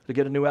to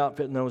get a new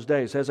outfit in those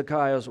days.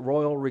 Hezekiah's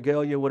royal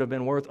regalia would have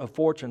been worth a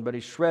fortune, but he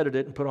shredded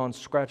it and put on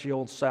scratchy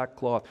old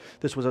sackcloth.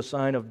 This was a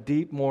sign of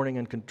deep mourning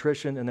and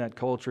contrition in that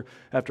culture.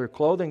 After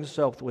clothing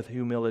himself with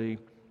humility,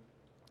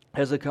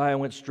 Hezekiah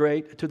went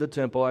straight to the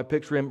temple. I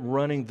picture him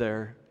running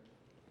there.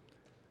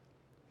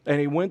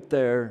 And he went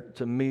there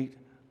to meet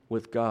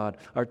with God.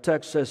 Our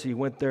text says he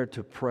went there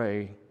to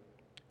pray,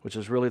 which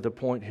is really the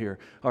point here.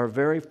 Our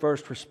very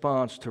first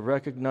response to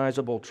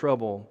recognized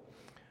trouble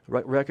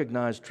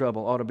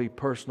ought to be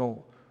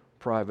personal,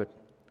 private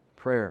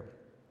prayer.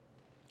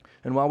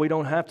 And while we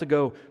don't have to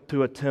go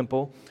to a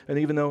temple, and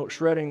even though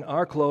shredding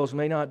our clothes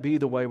may not be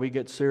the way we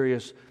get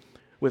serious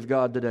with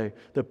God today,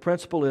 the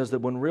principle is that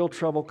when real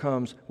trouble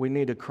comes, we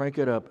need to crank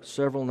it up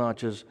several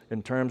notches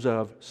in terms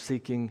of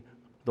seeking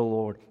the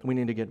Lord. We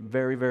need to get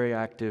very, very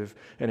active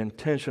and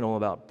intentional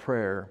about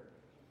prayer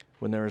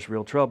when there is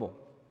real trouble.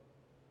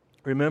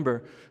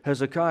 Remember,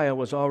 Hezekiah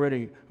was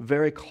already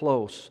very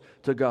close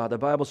to God. The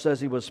Bible says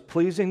he was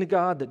pleasing to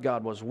God, that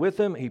God was with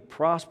him. He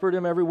prospered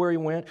him everywhere he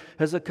went.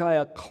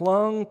 Hezekiah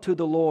clung to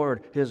the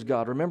Lord, his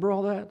God. Remember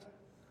all that?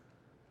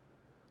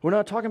 We're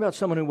not talking about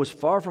someone who was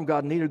far from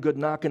God and needed a good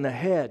knock in the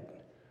head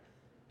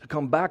to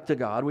come back to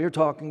God. We are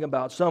talking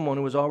about someone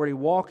who was already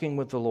walking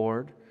with the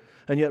Lord.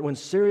 And yet when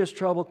serious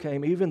trouble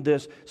came, even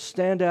this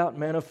standout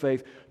man of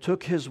faith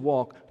took his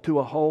walk to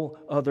a whole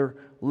other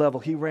level.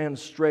 He ran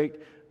straight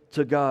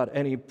to God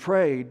and he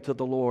prayed to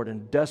the Lord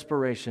in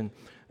desperation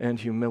and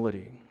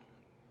humility.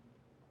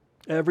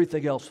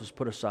 Everything else was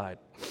put aside.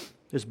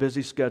 His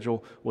busy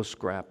schedule was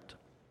scrapped.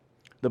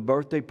 The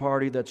birthday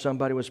party that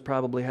somebody was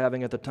probably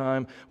having at the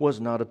time was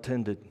not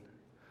attended.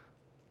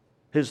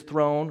 His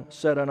throne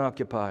sat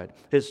unoccupied.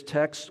 His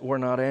texts were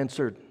not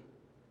answered.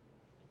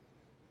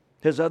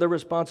 His other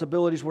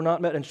responsibilities were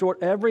not met. In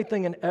short,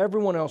 everything and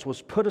everyone else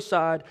was put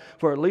aside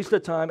for at least a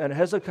time, and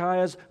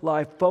Hezekiah's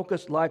life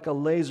focused like a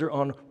laser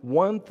on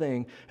one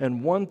thing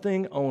and one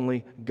thing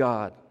only,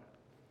 God.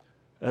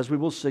 As we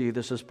will see,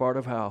 this is part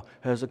of how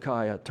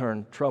Hezekiah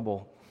turned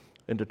trouble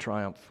into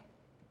triumph.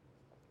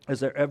 Has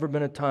there ever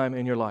been a time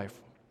in your life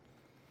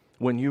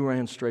when you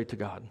ran straight to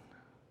God?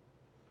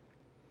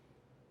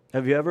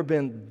 Have you ever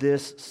been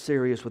this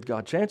serious with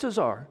God? Chances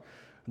are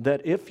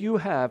that if you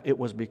have, it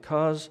was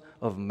because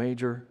of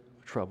major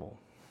trouble.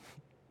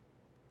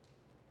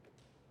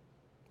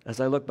 As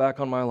I look back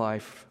on my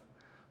life,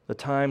 the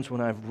times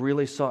when I've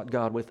really sought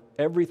God with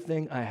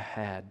everything I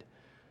had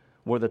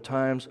were the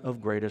times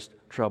of greatest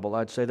trouble.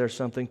 I'd say there's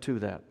something to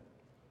that.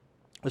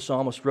 The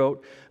psalmist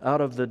wrote,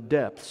 out of the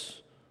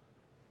depths,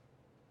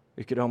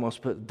 you could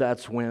almost put,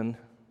 that's when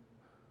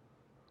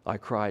I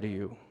cry to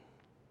you,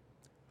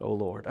 O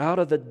Lord. Out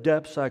of the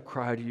depths I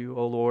cry to you,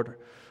 O Lord.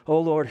 O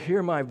Lord,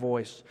 hear my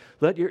voice.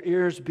 Let your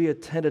ears be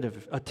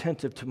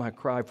attentive to my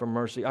cry for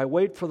mercy. I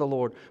wait for the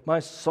Lord. My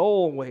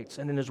soul waits,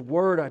 and in His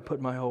word I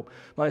put my hope.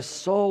 My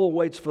soul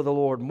waits for the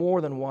Lord more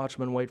than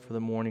watchmen wait for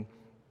the morning.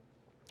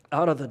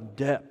 Out of the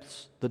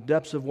depths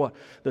of what?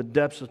 The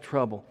depths of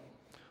trouble,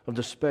 of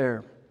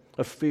despair,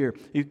 of fear.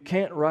 You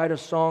can't write a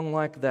song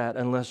like that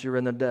unless you're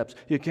in the depths.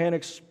 You can't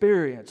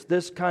experience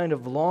this kind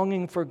of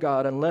longing for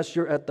God unless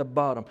you're at the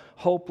bottom,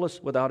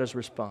 hopeless without His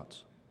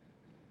response.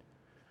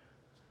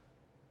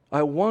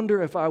 I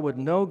wonder if I would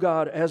know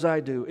God as I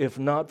do if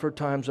not for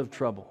times of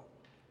trouble.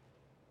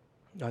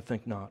 I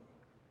think not.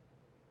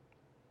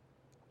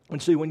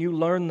 And see, when you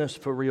learn this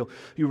for real,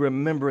 you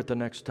remember it the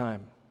next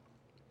time.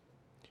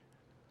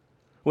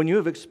 When you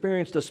have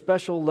experienced a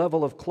special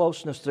level of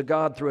closeness to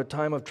God through a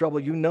time of trouble,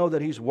 you know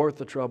that He's worth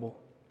the trouble.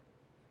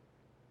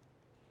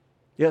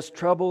 Yes,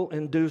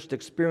 trouble-induced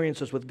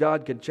experiences with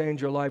God can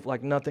change your life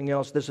like nothing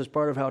else. This is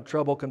part of how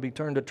trouble can be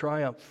turned to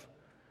triumph,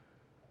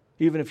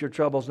 even if your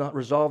trouble is not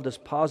resolved as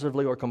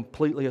positively or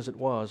completely as it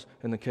was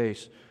in the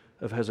case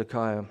of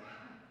Hezekiah.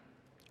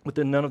 But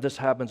then none of this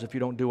happens if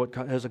you don't do what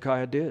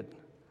Hezekiah did.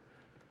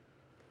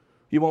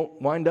 You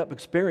won't wind up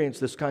experience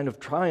this kind of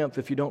triumph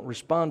if you don't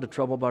respond to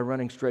trouble by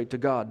running straight to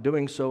God,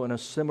 doing so in a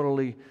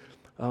similarly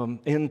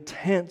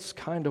intense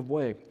kind of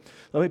way.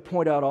 Let me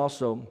point out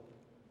also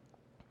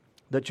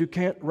that you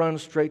can't run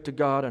straight to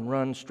God and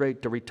run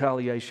straight to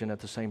retaliation at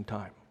the same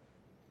time.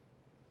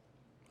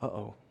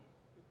 Uh-oh.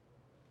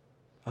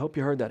 I hope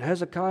you heard that.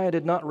 Hezekiah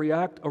did not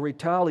react or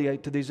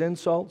retaliate to these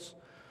insults,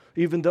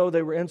 even though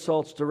they were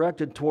insults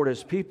directed toward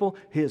his people,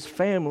 his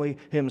family,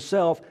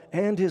 himself,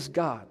 and his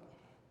God.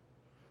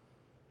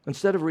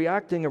 Instead of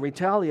reacting or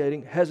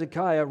retaliating,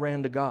 Hezekiah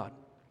ran to God.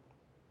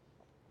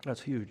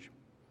 That's huge.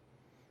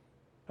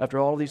 After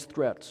all these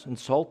threats,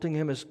 insulting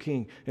him as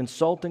king,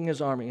 insulting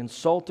his army,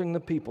 insulting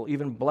the people,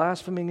 even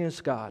blaspheming his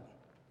God,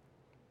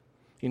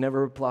 he never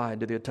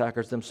replied to the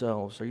attackers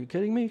themselves. Are you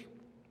kidding me?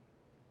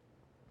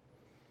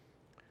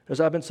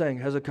 As I've been saying,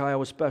 Hezekiah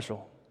was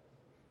special,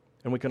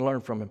 and we can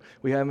learn from him.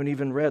 We haven't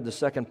even read the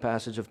second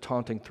passage of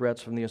taunting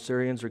threats from the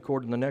Assyrians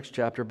recorded in the next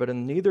chapter, but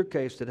in neither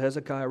case did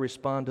Hezekiah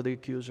respond to the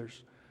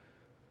accusers.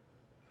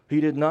 He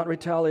did not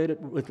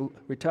retaliate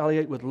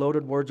with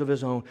loaded words of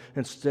his own.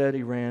 Instead,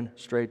 he ran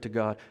straight to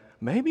God.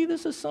 Maybe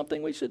this is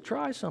something we should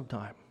try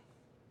sometime.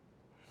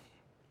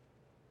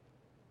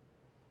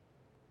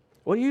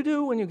 What do you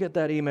do when you get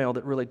that email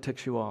that really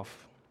ticks you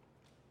off?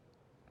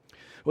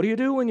 What do you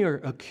do when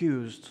you're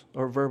accused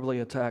or verbally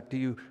attacked? Do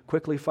you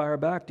quickly fire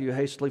back? Do you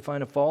hastily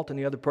find a fault in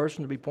the other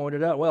person to be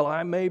pointed out? Well,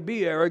 I may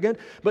be arrogant,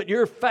 but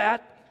you're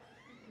fat.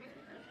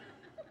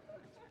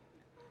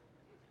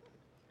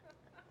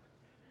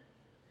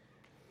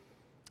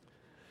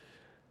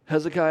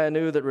 Hezekiah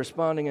knew that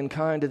responding in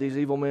kind to these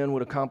evil men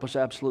would accomplish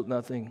absolute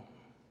nothing.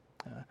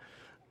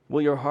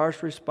 Will your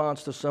harsh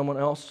response to someone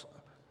else,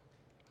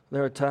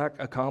 their attack,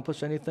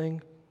 accomplish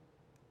anything?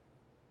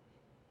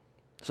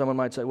 Someone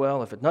might say,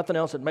 well, if it's nothing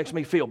else, it makes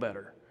me feel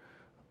better.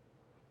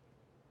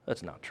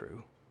 That's not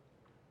true.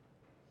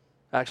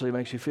 Actually, it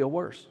makes you feel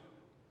worse.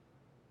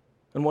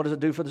 And what does it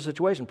do for the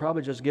situation?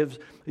 Probably just gives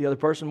the other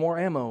person more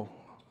ammo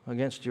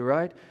against you,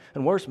 right?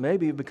 And worse,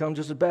 maybe you become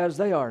just as bad as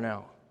they are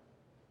now.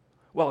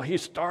 Well, he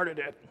started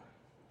it.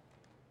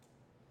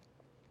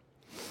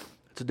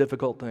 It's a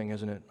difficult thing,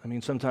 isn't it? I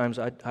mean, sometimes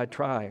I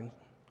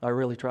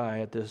really try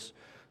at this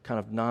kind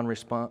of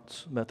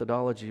non-response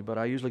methodology, but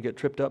I usually get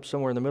tripped up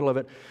somewhere in the middle of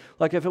it.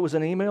 Like if it was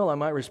an email, I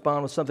might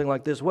respond with something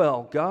like this: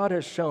 well, God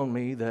has shown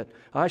me that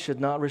I should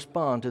not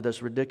respond to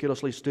this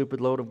ridiculously stupid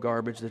load of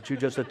garbage that you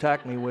just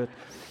attacked me with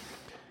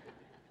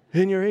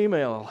in your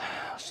email,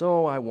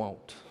 so I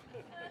won't.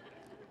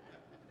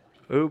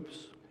 Oops.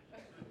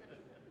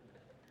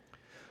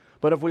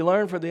 But if we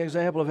learn from the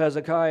example of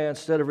Hezekiah,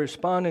 instead of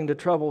responding to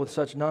trouble with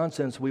such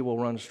nonsense, we will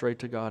run straight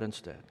to God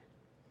instead.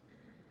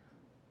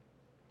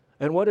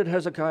 And what did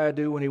Hezekiah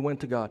do when he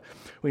went to God?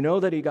 We know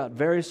that he got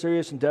very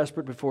serious and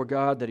desperate before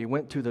God, that he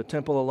went to the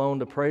temple alone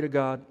to pray to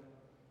God.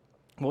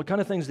 What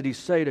kind of things did he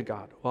say to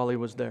God while he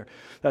was there?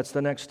 That's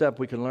the next step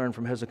we can learn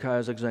from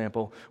Hezekiah's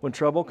example. When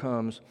trouble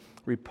comes,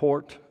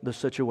 report the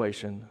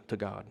situation to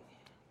God.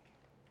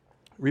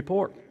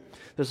 Report.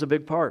 This is a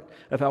big part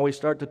of how we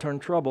start to turn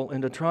trouble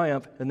into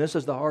triumph, and this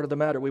is the heart of the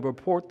matter. We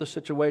report the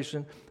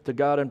situation to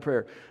God in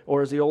prayer.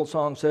 Or as the old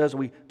song says,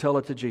 we tell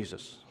it to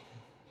Jesus.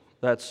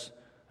 That's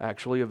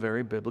actually a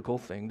very biblical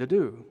thing to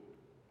do.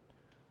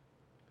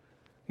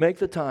 Make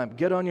the time.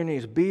 Get on your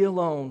knees. Be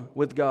alone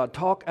with God.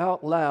 Talk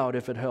out loud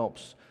if it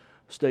helps.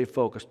 Stay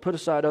focused. Put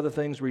aside other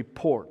things.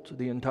 Report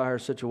the entire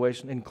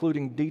situation,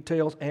 including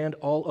details and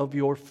all of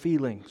your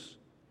feelings.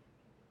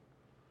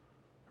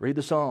 Read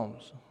the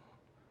Psalms.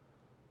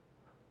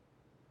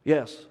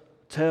 Yes,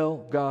 tell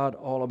God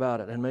all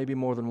about it, and maybe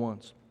more than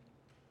once.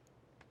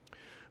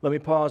 Let me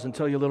pause and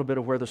tell you a little bit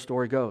of where the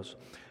story goes.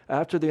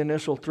 After the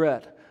initial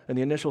threat and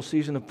the initial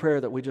season of prayer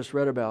that we just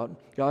read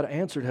about, God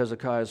answered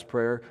Hezekiah's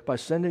prayer by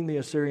sending the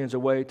Assyrians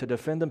away to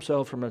defend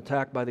themselves from an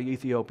attack by the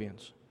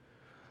Ethiopians.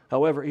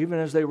 However, even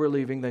as they were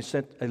leaving, they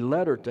sent a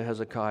letter to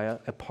Hezekiah,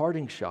 a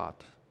parting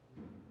shot,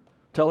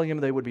 telling him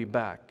they would be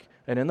back.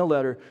 And in the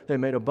letter, they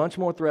made a bunch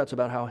more threats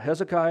about how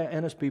Hezekiah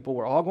and his people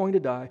were all going to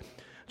die,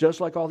 just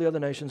like all the other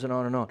nations, and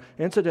on and on.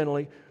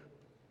 Incidentally,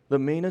 the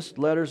meanest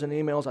letters and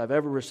emails I've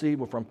ever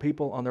received were from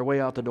people on their way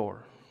out the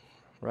door,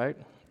 right?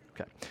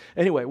 Okay.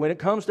 Anyway, when it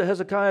comes to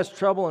Hezekiah's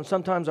trouble and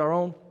sometimes our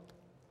own,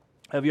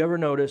 have you ever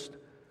noticed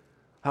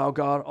how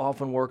God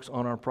often works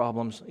on our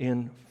problems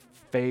in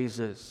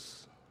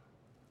phases?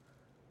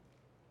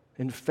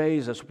 In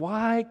phases.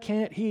 Why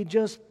can't He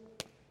just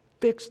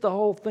fix the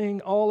whole thing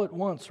all at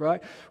once,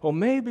 right? Well,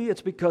 maybe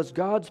it's because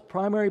God's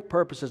primary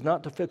purpose is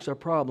not to fix our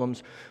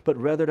problems, but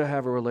rather to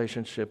have a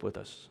relationship with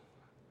us.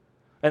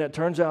 And it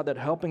turns out that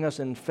helping us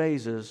in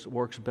phases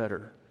works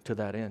better to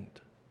that end.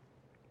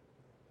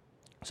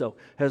 So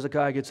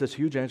Hezekiah gets this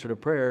huge answer to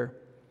prayer,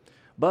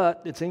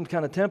 but it seems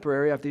kind of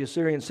temporary after the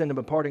Assyrians send him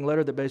a parting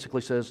letter that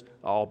basically says,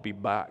 I'll be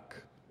back.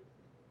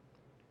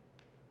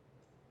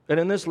 And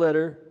in this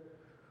letter,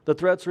 the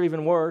threats are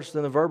even worse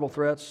than the verbal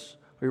threats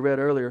we read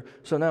earlier.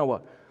 So now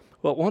what?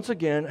 Well, once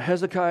again,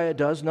 Hezekiah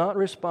does not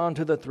respond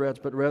to the threats,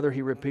 but rather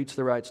he repeats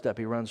the right step.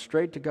 He runs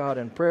straight to God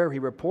in prayer. He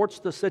reports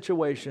the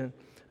situation,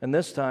 and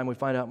this time we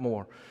find out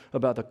more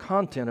about the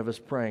content of his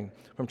praying.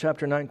 From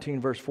chapter 19,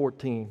 verse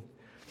 14.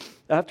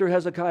 After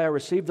Hezekiah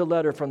received the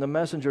letter from the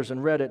messengers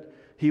and read it,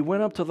 he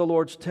went up to the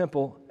Lord's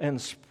temple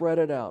and spread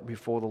it out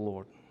before the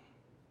Lord.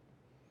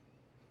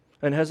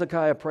 And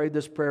Hezekiah prayed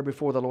this prayer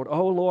before the Lord.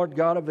 O Lord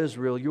God of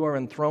Israel, you are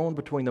enthroned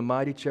between the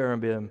mighty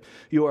cherubim.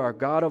 You are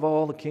God of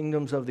all the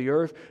kingdoms of the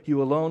earth.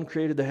 You alone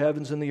created the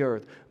heavens and the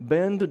earth.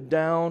 Bend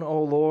down,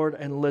 O Lord,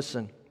 and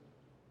listen.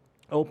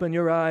 Open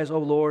your eyes, O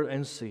Lord,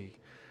 and see.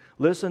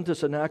 Listen to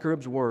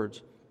Sennacherib's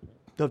words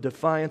of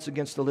defiance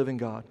against the living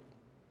God.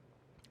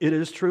 It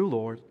is true,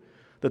 Lord,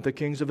 that the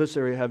kings of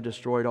Assyria have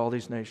destroyed all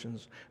these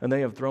nations, and they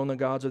have thrown the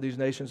gods of these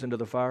nations into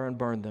the fire and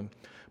burned them.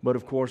 But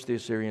of course the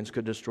Assyrians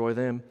could destroy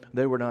them.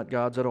 They were not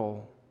gods at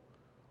all,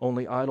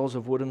 only idols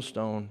of wood and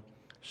stone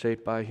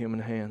shaped by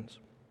human hands.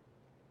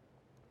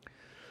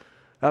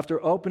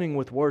 After opening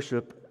with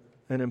worship,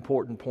 an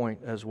important point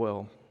as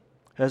well,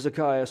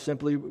 Hezekiah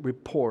simply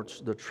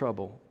reports the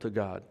trouble to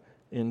God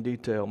in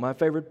detail. My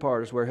favorite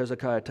part is where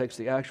Hezekiah takes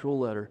the actual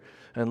letter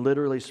and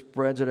literally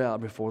spreads it out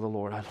before the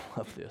Lord. I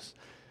love this.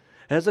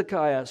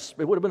 Hezekiah,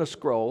 it would have been a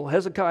scroll.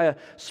 Hezekiah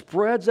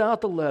spreads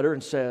out the letter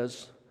and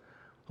says,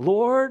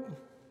 Lord,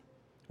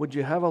 would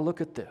you have a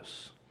look at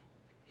this?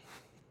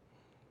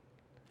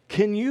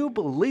 Can you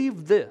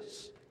believe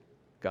this,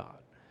 God?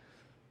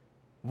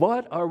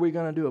 What are we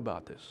going to do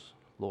about this,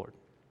 Lord?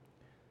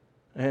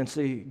 And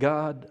see,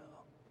 God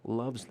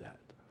loves that.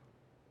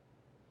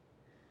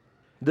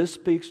 This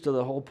speaks to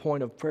the whole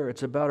point of prayer.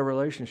 It's about a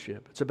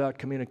relationship. It's about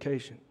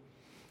communication.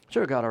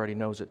 Sure, God already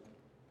knows it.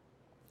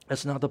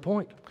 That's not the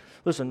point.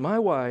 Listen, my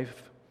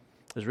wife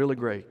is really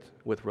great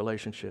with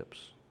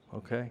relationships,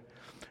 okay?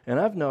 And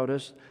I've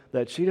noticed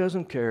that she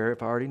doesn't care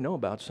if I already know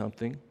about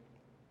something.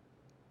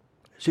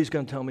 She's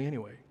going to tell me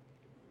anyway.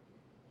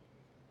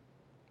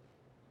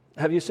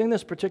 Have you seen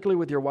this particularly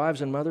with your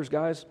wives and mothers,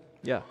 guys?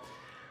 Yeah.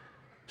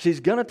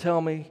 She's going to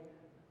tell me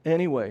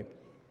anyway.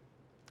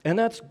 And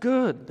that's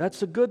good.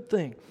 That's a good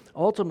thing.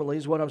 Ultimately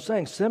is what I'm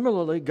saying.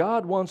 Similarly,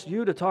 God wants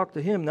you to talk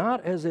to Him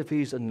not as if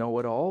He's a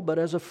know-it-all, but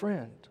as a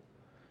friend.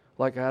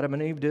 Like Adam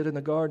and Eve did in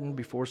the garden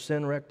before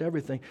sin wrecked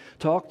everything.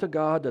 Talk to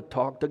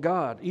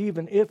God,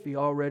 even if He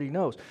already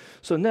knows.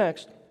 So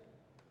next,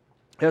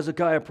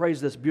 Hezekiah prays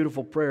this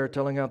beautiful prayer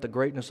telling out the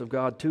greatness of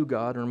God to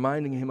God and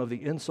reminding him of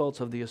the insults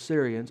of the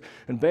Assyrians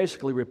and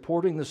basically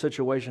reporting the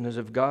situation as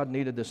if God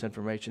needed this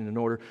information in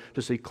order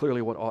to see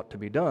clearly what ought to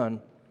be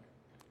done.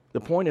 The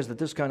point is that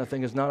this kind of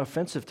thing is not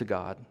offensive to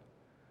God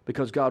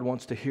because God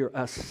wants to hear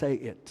us say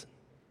it.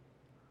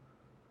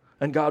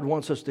 And God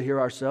wants us to hear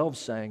ourselves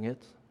saying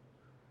it,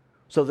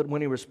 so that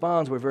when He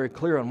responds, we're very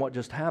clear on what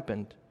just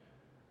happened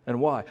and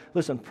why.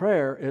 Listen,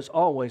 prayer is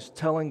always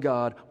telling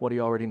God what He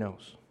already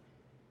knows.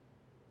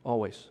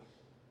 Always.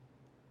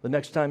 The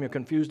next time you're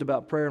confused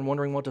about prayer and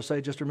wondering what to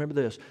say, just remember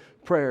this.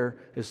 Prayer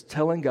is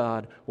telling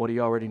God what He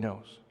already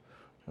knows.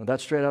 Now,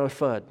 that's straight out of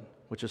FUD,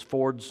 which is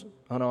Ford's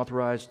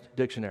unauthorized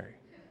dictionary.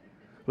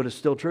 But it's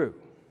still true.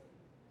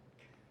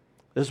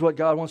 This is what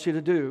God wants you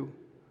to do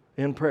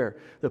in prayer.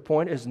 The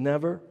point is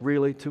never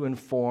really to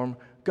inform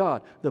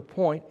God. The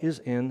point is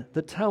in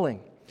the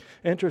telling.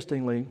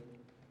 Interestingly,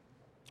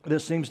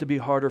 this seems to be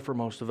harder for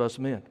most of us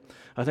men.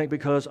 I think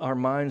because our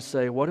minds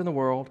say, what in the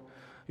world,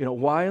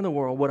 why in the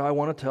world would I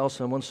want to tell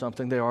someone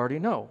something they already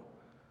know?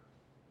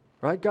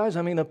 Right, guys?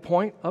 I mean, the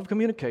point of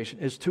communication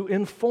is to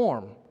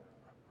inform,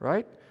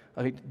 right?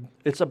 I mean,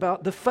 it's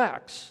about the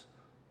facts,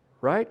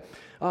 right?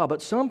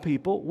 But some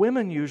people,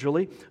 women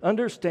usually,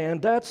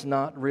 understand that's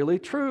not really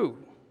true.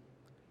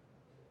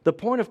 The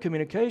point of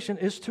communication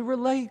is to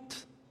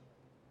relate.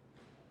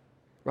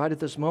 Right at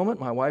this moment,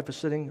 my wife is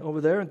sitting over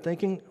there and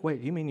thinking,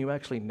 wait, you mean you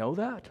actually know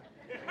that?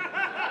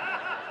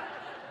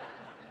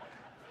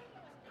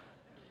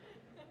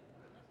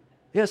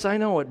 Yes, I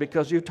know it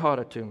because you taught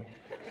it to me.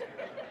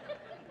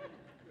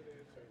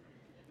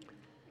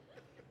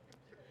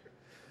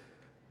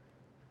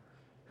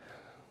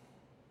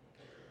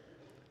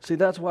 See,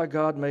 that's why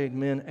God made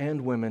men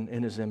and women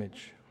in His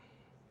image.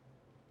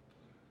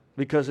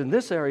 Because in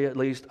this area, at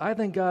least, I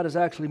think God is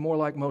actually more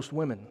like most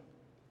women.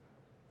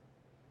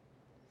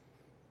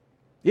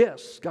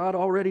 Yes, God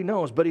already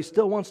knows, but He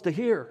still wants to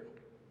hear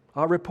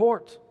our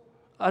report.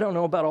 I don't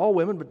know about all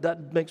women, but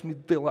that makes me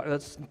feel like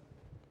that's...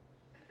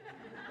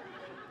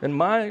 In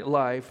my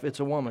life, it's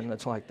a woman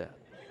that's like that,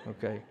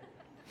 okay?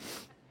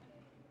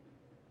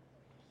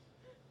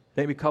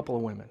 Maybe a couple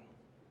of women.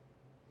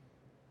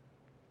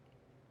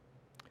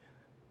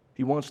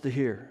 He wants to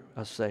hear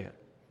us say it.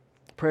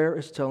 Prayer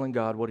is telling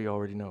God what He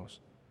already knows.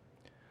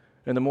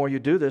 And the more you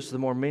do this, the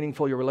more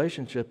meaningful your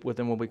relationship with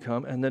Him will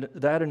become, and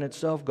that in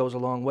itself goes a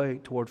long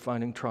way toward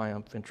finding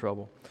triumph in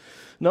trouble.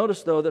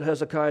 Notice, though, that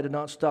Hezekiah did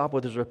not stop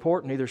with his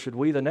report, neither should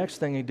we. The next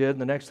thing he did, and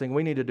the next thing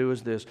we need to do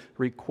is this: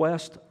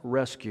 request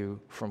rescue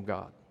from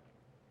God.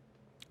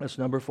 That's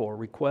number 4,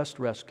 request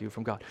rescue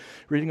from God.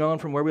 Reading on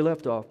from where we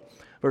left off,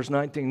 verse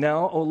 19,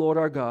 "Now, O Lord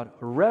our God,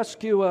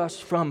 rescue us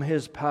from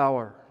his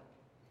power.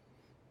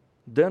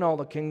 Then all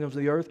the kingdoms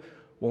of the earth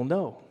will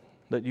know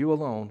that you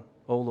alone,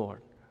 O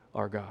Lord,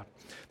 are God."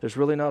 There's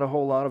really not a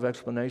whole lot of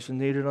explanation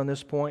needed on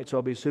this point, so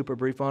I'll be super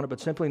brief on it, but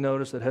simply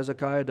notice that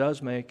Hezekiah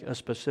does make a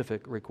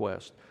specific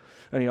request.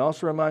 And he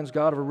also reminds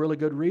God of a really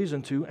good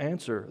reason to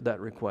answer that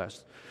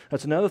request.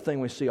 That's another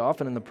thing we see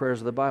often in the prayers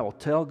of the Bible.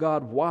 Tell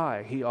God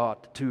why He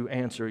ought to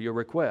answer your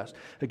request.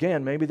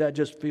 Again, maybe that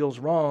just feels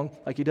wrong,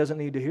 like He doesn't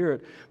need to hear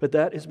it, but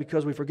that is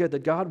because we forget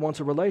that God wants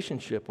a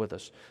relationship with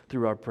us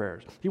through our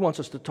prayers. He wants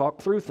us to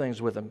talk through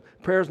things with Him.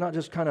 Prayer is not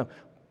just kind of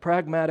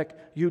pragmatic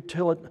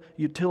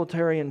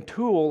utilitarian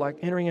tool like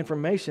entering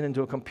information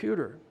into a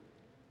computer.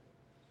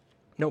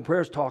 No,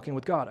 prayer is talking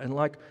with God. And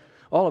like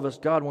all of us,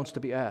 God wants to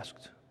be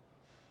asked.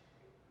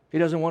 He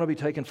doesn't want to be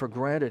taken for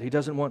granted. He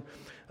doesn't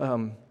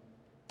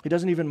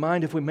even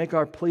mind if we make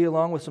our plea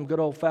along with some good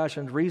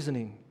old-fashioned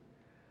reasoning.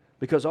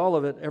 Because all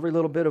of it, every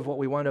little bit of what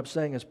we wind up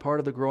saying is part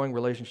of the growing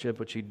relationship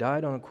which He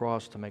died on a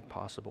cross to make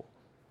possible.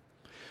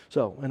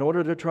 So, in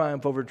order to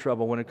triumph over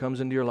trouble when it comes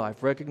into your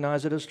life,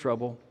 recognize it as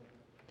trouble.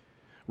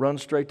 Run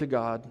straight to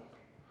God.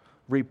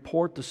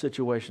 Report the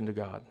situation to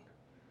God.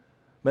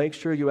 Make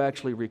sure you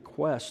actually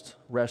request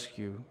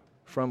rescue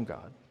from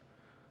God.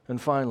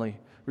 And finally,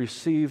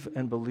 receive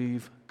and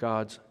believe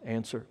God's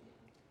answer.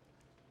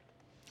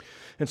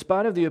 In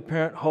spite of the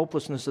apparent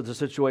hopelessness of the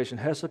situation,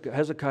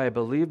 Hezekiah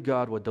believed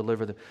God would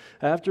deliver them.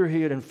 After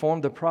he had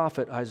informed the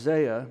prophet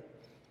Isaiah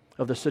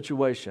of the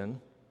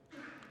situation,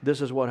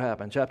 this is what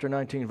happened. Chapter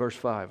 19, verse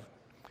 5.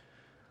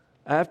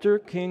 After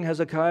King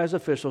Hezekiah's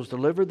officials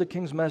delivered the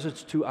king's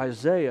message to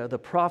Isaiah, the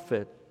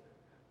prophet,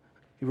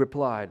 he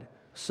replied,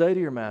 "Say to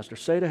your master,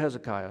 say to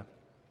Hezekiah,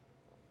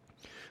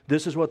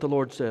 this is what the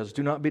Lord says.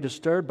 Do not be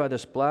disturbed by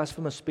this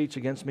blasphemous speech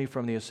against me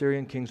from the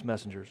Assyrian king's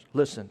messengers.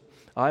 Listen,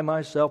 I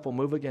myself will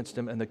move against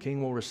him, and the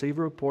king will receive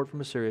a report from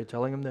Assyria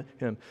telling him that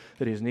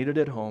he is needed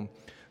at home.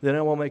 Then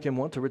I will make him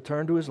want to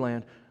return to his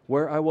land,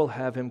 where I will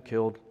have him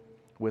killed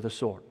with a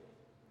sword."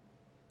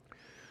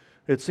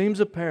 It seems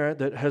apparent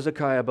that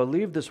Hezekiah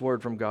believed this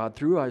word from God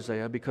through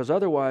Isaiah, because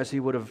otherwise he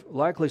would have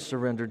likely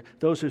surrendered.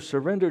 Those who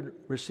surrendered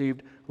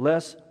received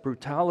less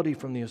brutality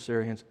from the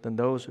Assyrians than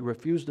those who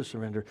refused to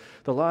surrender.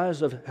 The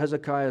lives of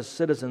Hezekiah's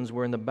citizens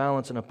were in the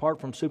balance, and apart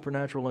from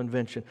supernatural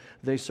invention,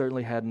 they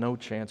certainly had no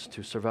chance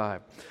to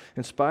survive.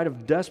 In spite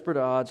of desperate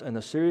odds and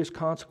the serious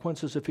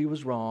consequences if he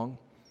was wrong,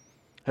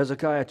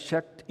 Hezekiah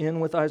checked in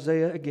with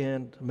Isaiah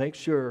again to make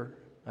sure.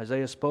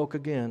 Isaiah spoke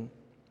again,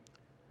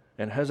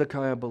 and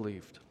Hezekiah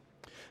believed.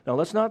 Now,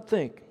 let's not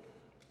think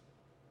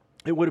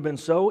it would have been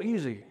so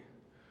easy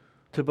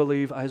to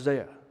believe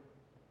Isaiah.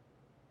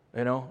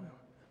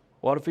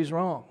 What if he's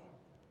wrong?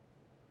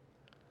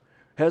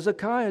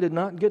 Hezekiah did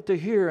not get to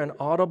hear an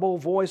audible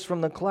voice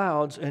from the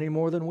clouds any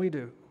more than we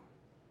do.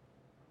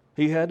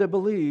 He had to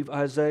believe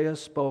Isaiah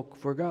spoke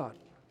for God.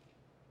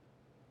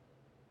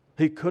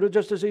 He could have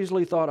just as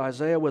easily thought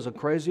Isaiah was a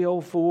crazy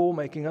old fool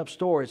making up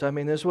stories. I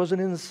mean, this was an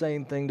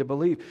insane thing to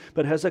believe.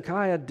 But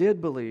Hezekiah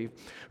did believe.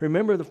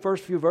 Remember the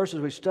first few verses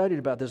we studied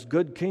about this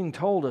good king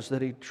told us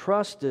that he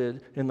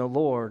trusted in the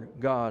Lord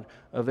God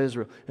of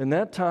Israel. In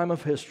that time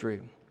of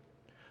history,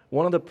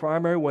 One of the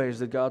primary ways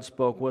that God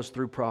spoke was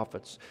through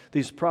prophets.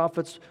 These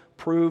prophets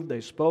proved they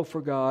spoke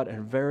for God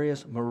in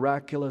various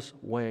miraculous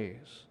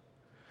ways.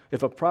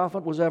 If a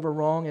prophet was ever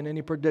wrong in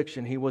any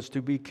prediction, he was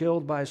to be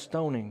killed by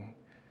stoning.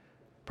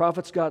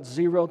 Prophets got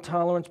zero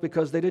tolerance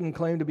because they didn't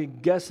claim to be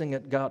guessing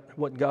at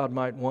what God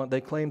might want.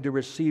 They claimed to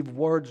receive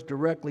words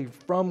directly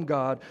from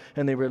God,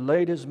 and they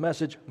relayed His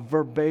message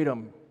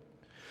verbatim.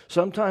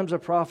 Sometimes a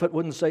prophet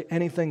wouldn't say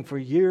anything for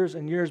years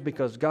and years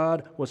because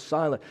God was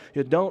silent.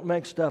 You don't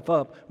make stuff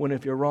up when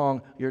if you're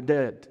wrong, you're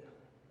dead.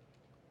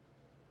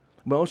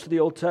 Most of the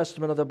Old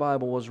Testament of the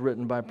Bible was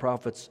written by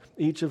prophets,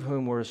 each of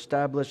whom were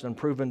established and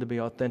proven to be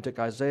authentic.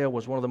 Isaiah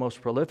was one of the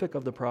most prolific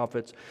of the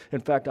prophets.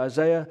 In fact,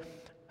 Isaiah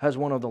has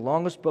one of the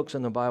longest books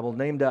in the Bible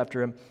named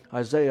after him.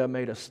 Isaiah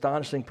made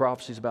astonishing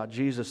prophecies about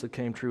Jesus that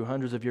came true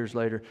hundreds of years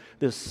later.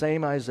 This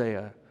same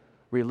Isaiah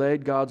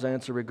relayed God's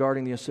answer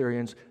regarding the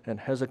Assyrians, and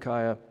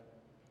Hezekiah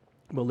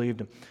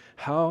believed him.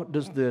 How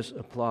does this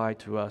apply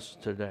to us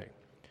today?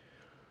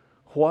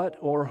 What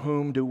or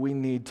whom do we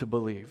need to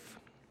believe?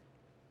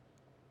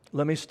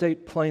 Let me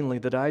state plainly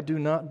that I do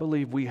not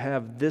believe we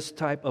have this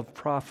type of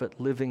prophet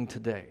living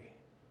today.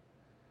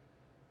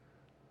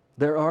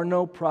 There are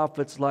no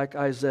prophets like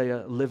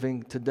Isaiah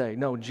living today.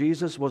 No,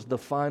 Jesus was the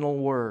final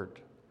word.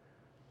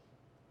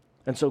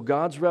 And so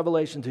God's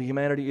revelation to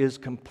humanity is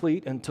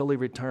complete until He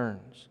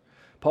returns.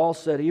 Paul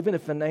said, even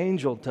if an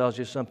angel tells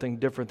you something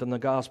different than the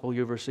gospel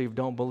you've received,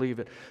 don't believe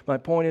it. My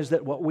point is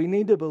that what we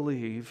need to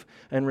believe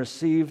and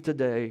receive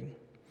today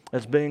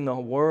as being the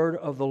word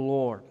of the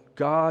Lord,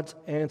 God's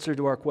answer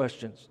to our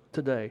questions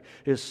today,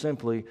 is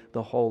simply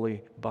the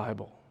Holy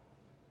Bible.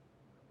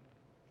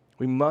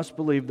 We must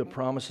believe the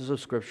promises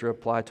of Scripture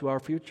apply to our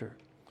future.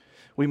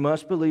 We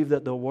must believe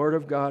that the Word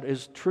of God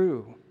is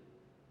true.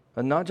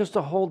 And not just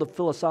to hold a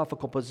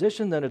philosophical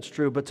position that it's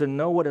true, but to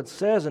know what it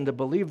says and to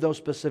believe those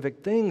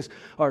specific things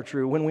are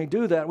true. When we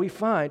do that, we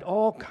find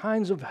all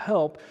kinds of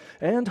help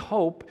and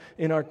hope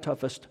in our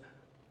toughest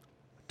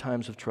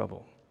times of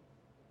trouble.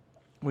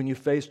 When you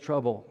face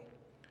trouble,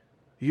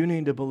 you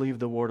need to believe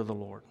the word of the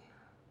Lord.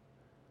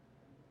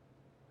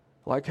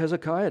 Like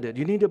Hezekiah did.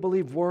 You need to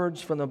believe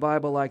words from the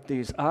Bible like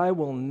these. I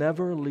will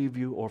never leave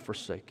you or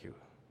forsake you.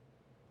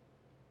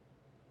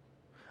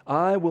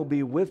 I will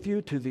be with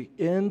you to the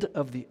end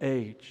of the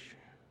age.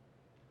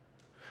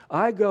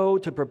 I go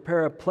to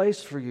prepare a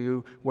place for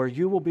you where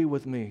you will be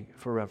with me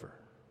forever.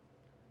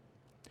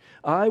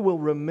 I will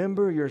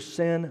remember your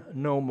sin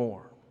no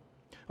more.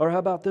 Or how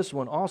about this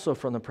one, also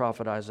from the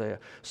prophet Isaiah?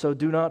 So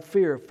do not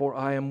fear, for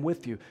I am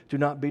with you. Do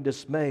not be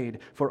dismayed,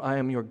 for I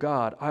am your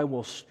God. I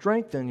will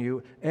strengthen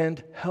you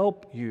and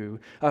help you.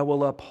 I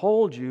will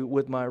uphold you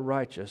with my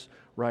righteous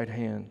right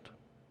hand.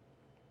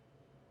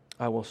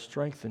 I will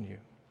strengthen you.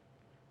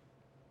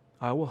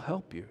 I will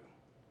help you.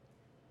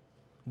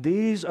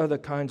 These are the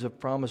kinds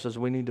of promises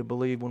we need to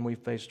believe when we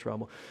face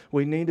trouble.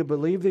 We need to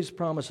believe these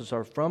promises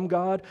are from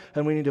God,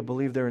 and we need to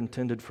believe they're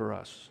intended for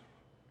us.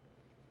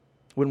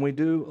 When we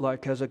do,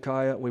 like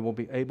Hezekiah, we will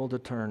be able to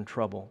turn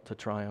trouble to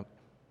triumph.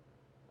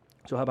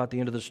 So how about the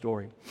end of the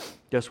story?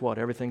 Guess what?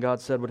 Everything God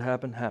said would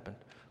happen, happened,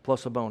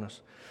 plus a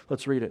bonus.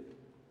 Let's read it.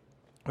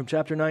 From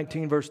chapter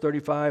 19, verse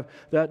 35,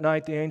 that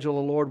night the angel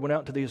of the Lord went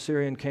out to the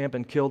Assyrian camp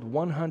and killed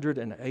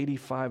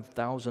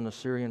 185,000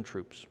 Assyrian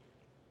troops.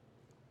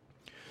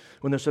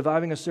 When the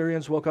surviving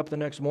Assyrians woke up the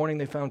next morning,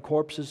 they found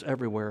corpses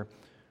everywhere.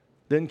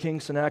 Then King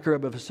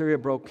Sennacherib of Assyria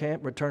broke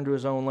camp, returned to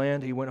his own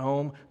land. He went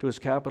home to his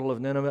capital of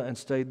Nineveh and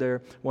stayed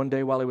there. One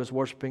day while he was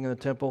worshiping in the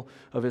temple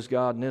of his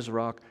god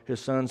Nisroch,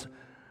 his sons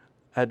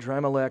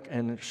Adramelech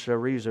and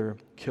Sharezer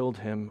killed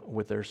him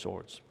with their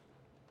swords.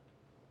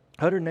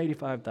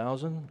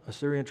 185,000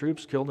 Assyrian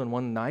troops killed in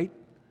one night.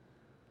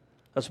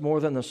 That's more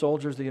than the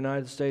soldiers the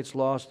United States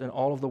lost in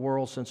all of the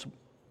world since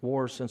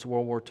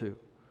World War II.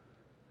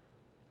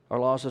 Our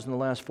losses in the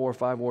last 4 or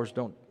 5 wars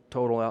don't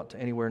total out to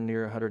anywhere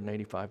near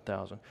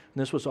 185,000. And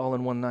this was all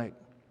in one night.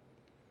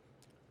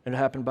 And it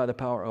happened by the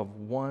power of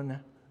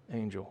one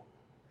angel.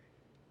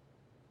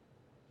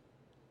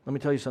 Let me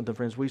tell you something,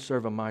 friends. We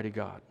serve a mighty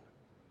God.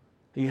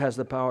 He has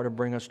the power to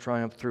bring us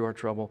triumph through our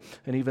trouble.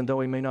 And even though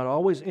He may not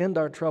always end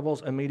our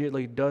troubles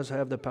immediately, He does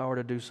have the power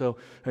to do so.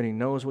 And He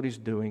knows what He's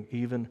doing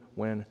even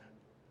when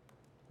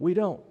we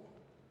don't.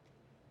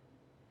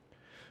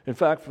 In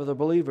fact, for the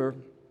believer,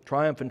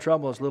 triumph in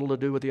trouble has little to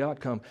do with the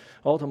outcome.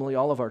 Ultimately,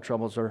 all of our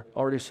troubles are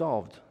already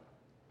solved.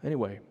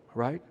 Anyway,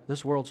 right?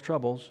 This world's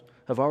troubles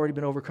have already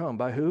been overcome.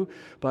 By who?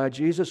 By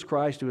Jesus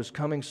Christ, who is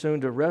coming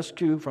soon to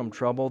rescue from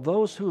trouble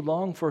those who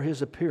long for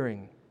His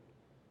appearing.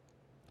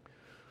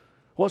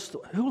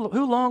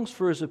 Who longs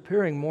for His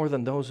appearing more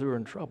than those who are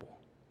in trouble?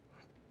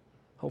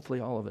 Hopefully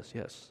all of us,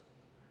 yes.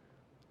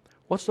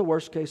 What's the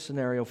worst case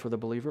scenario for the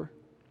believer?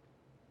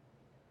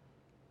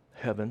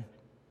 Heaven.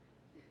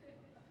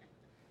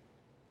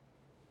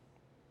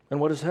 And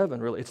what is heaven,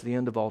 really? It's the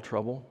end of all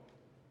trouble.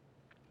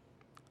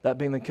 That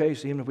being the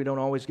case, even if we don't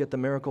always get the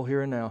miracle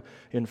here and now,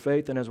 in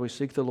faith and as we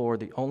seek the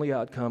Lord, the only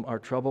outcome our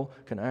trouble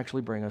can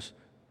actually bring us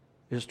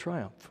is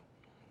triumph.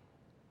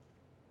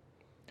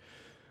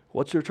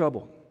 What's your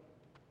trouble?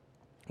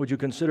 Would you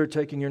consider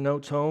taking your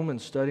notes home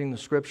and studying the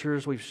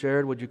scriptures we've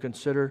shared? Would you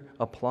consider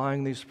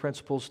applying these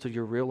principles to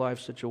your real life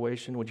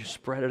situation? Would you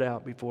spread it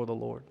out before the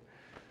Lord?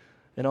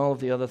 And all of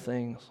the other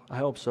things? I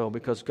hope so,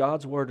 because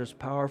God's word is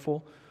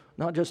powerful,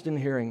 not just in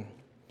hearing,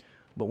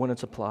 but when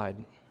it's applied.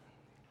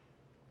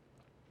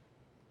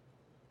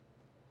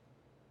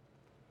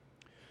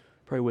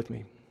 Pray with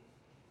me.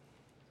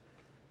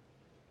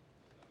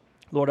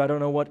 Lord, I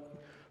don't know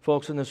what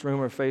folks in this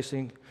room are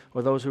facing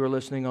or those who are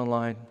listening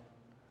online.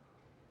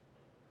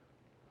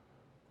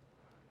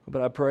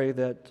 But I pray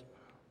that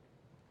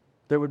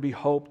there would be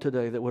hope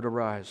today that would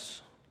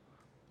arise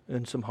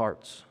in some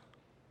hearts.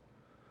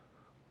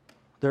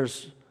 I'm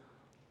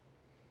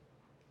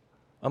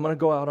going to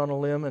go out on a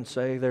limb and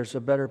say there's a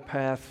better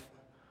path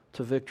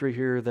to victory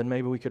here than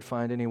maybe we could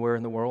find anywhere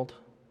in the world.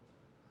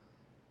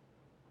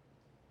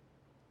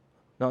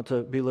 Not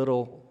to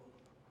belittle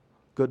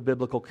good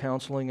biblical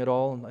counseling at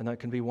all, and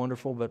that can be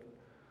wonderful, but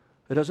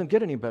it doesn't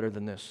get any better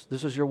than this.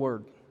 This is your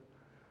word.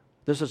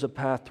 This is a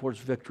path towards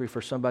victory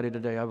for somebody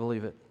today. I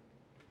believe it.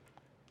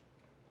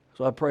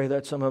 So I pray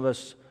that some of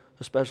us,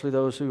 especially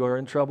those who are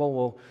in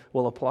trouble,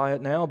 will apply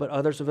it now, but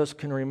others of us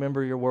can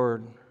remember your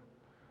word.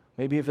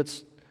 Maybe if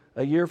it's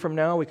a year from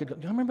now, we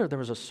could. I remember there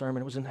was a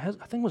sermon. It was I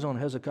think it was on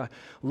Hezekiah.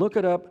 Look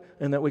it up,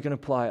 and that we can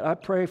apply it. I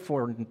pray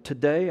for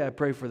today. I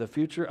pray for the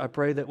future. I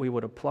pray that we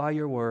would apply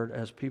your word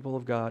as people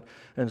of God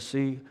and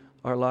see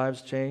our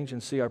lives change,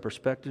 and see our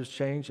perspectives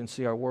change, and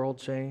see our world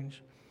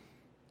change.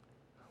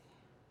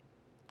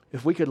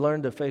 If we could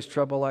learn to face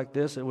trouble like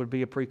this, it would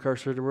be a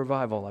precursor to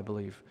revival, I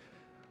believe.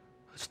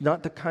 It's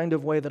not the kind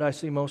of way that I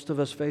see most of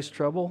us face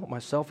trouble,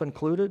 myself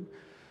included.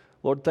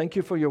 Lord, thank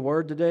you for your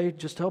word today.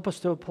 Just help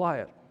us to apply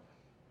it.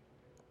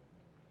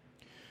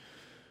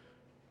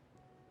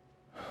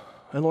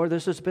 And Lord,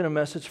 this has been a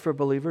message for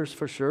believers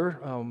for sure,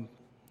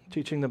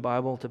 teaching the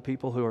Bible to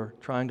people who are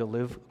trying to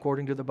live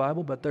according to the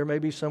Bible. But there may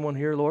be someone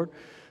here, Lord,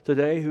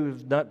 today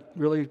who's not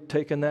really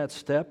taken that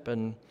step.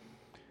 And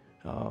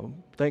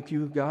thank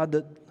you, God,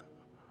 that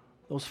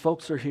those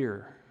folks are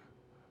here.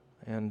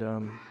 And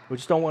we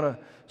just don't want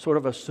to sort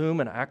of assume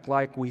and act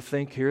like we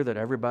think here that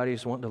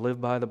everybody's wanting to live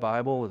by the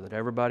Bible, or that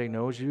everybody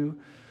knows you,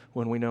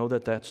 when we know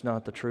that that's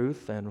not the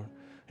truth. And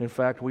in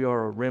fact, we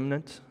are a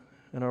remnant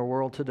in our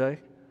world today.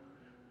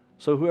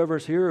 So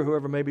whoever's here, or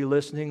whoever may be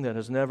listening that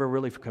has never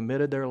really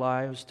committed their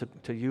lives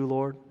to you,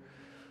 Lord,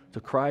 to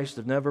Christ,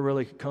 have never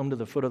really come to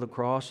the foot of the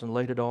cross and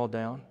laid it all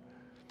down,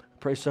 I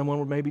pray someone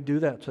would maybe do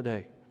that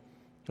today.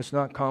 It's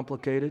not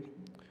complicated.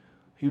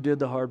 You did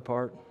the hard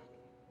part.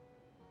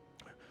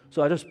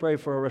 So I just pray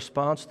for a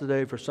response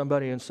today for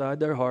somebody inside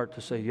their heart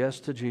to say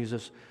yes to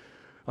Jesus.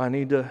 I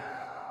need to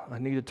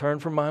turn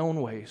from my own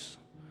ways.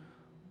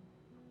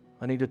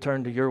 I need to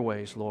turn to your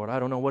ways, Lord. I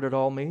don't know what it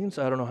all means.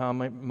 I don't know how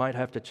I might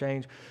have to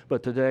change.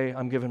 But today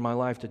I'm giving my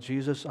life to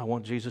Jesus. I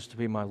want Jesus to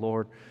be my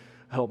Lord.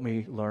 Help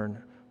me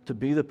learn to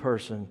be the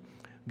person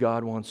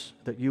God wants,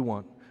 that you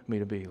want me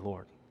to be,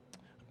 Lord.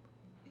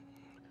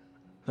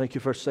 Thank you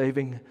for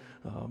saving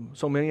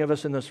so many of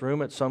us in this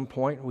room. At some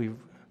point, we've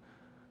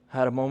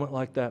had a moment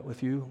like that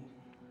with you.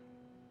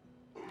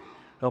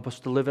 Help us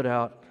to live it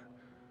out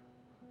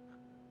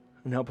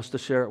and help us to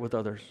share it with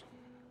others.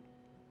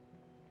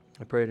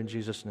 I pray it in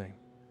Jesus' name.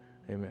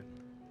 Amen.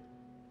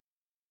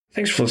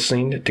 Thanks for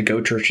listening to Go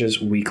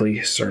Church's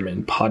weekly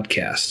sermon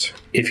podcast.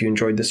 If you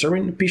enjoyed the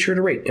sermon, be sure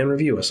to rate and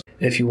review us.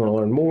 If you want to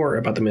learn more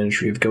about the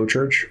ministry of Go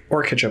Church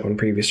or catch up on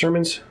previous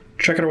sermons,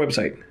 check out our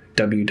website,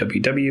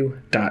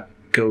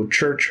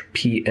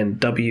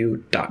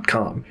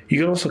 www.gochurchpnw.com. You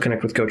can also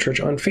connect with Go Church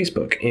on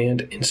Facebook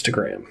and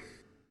Instagram.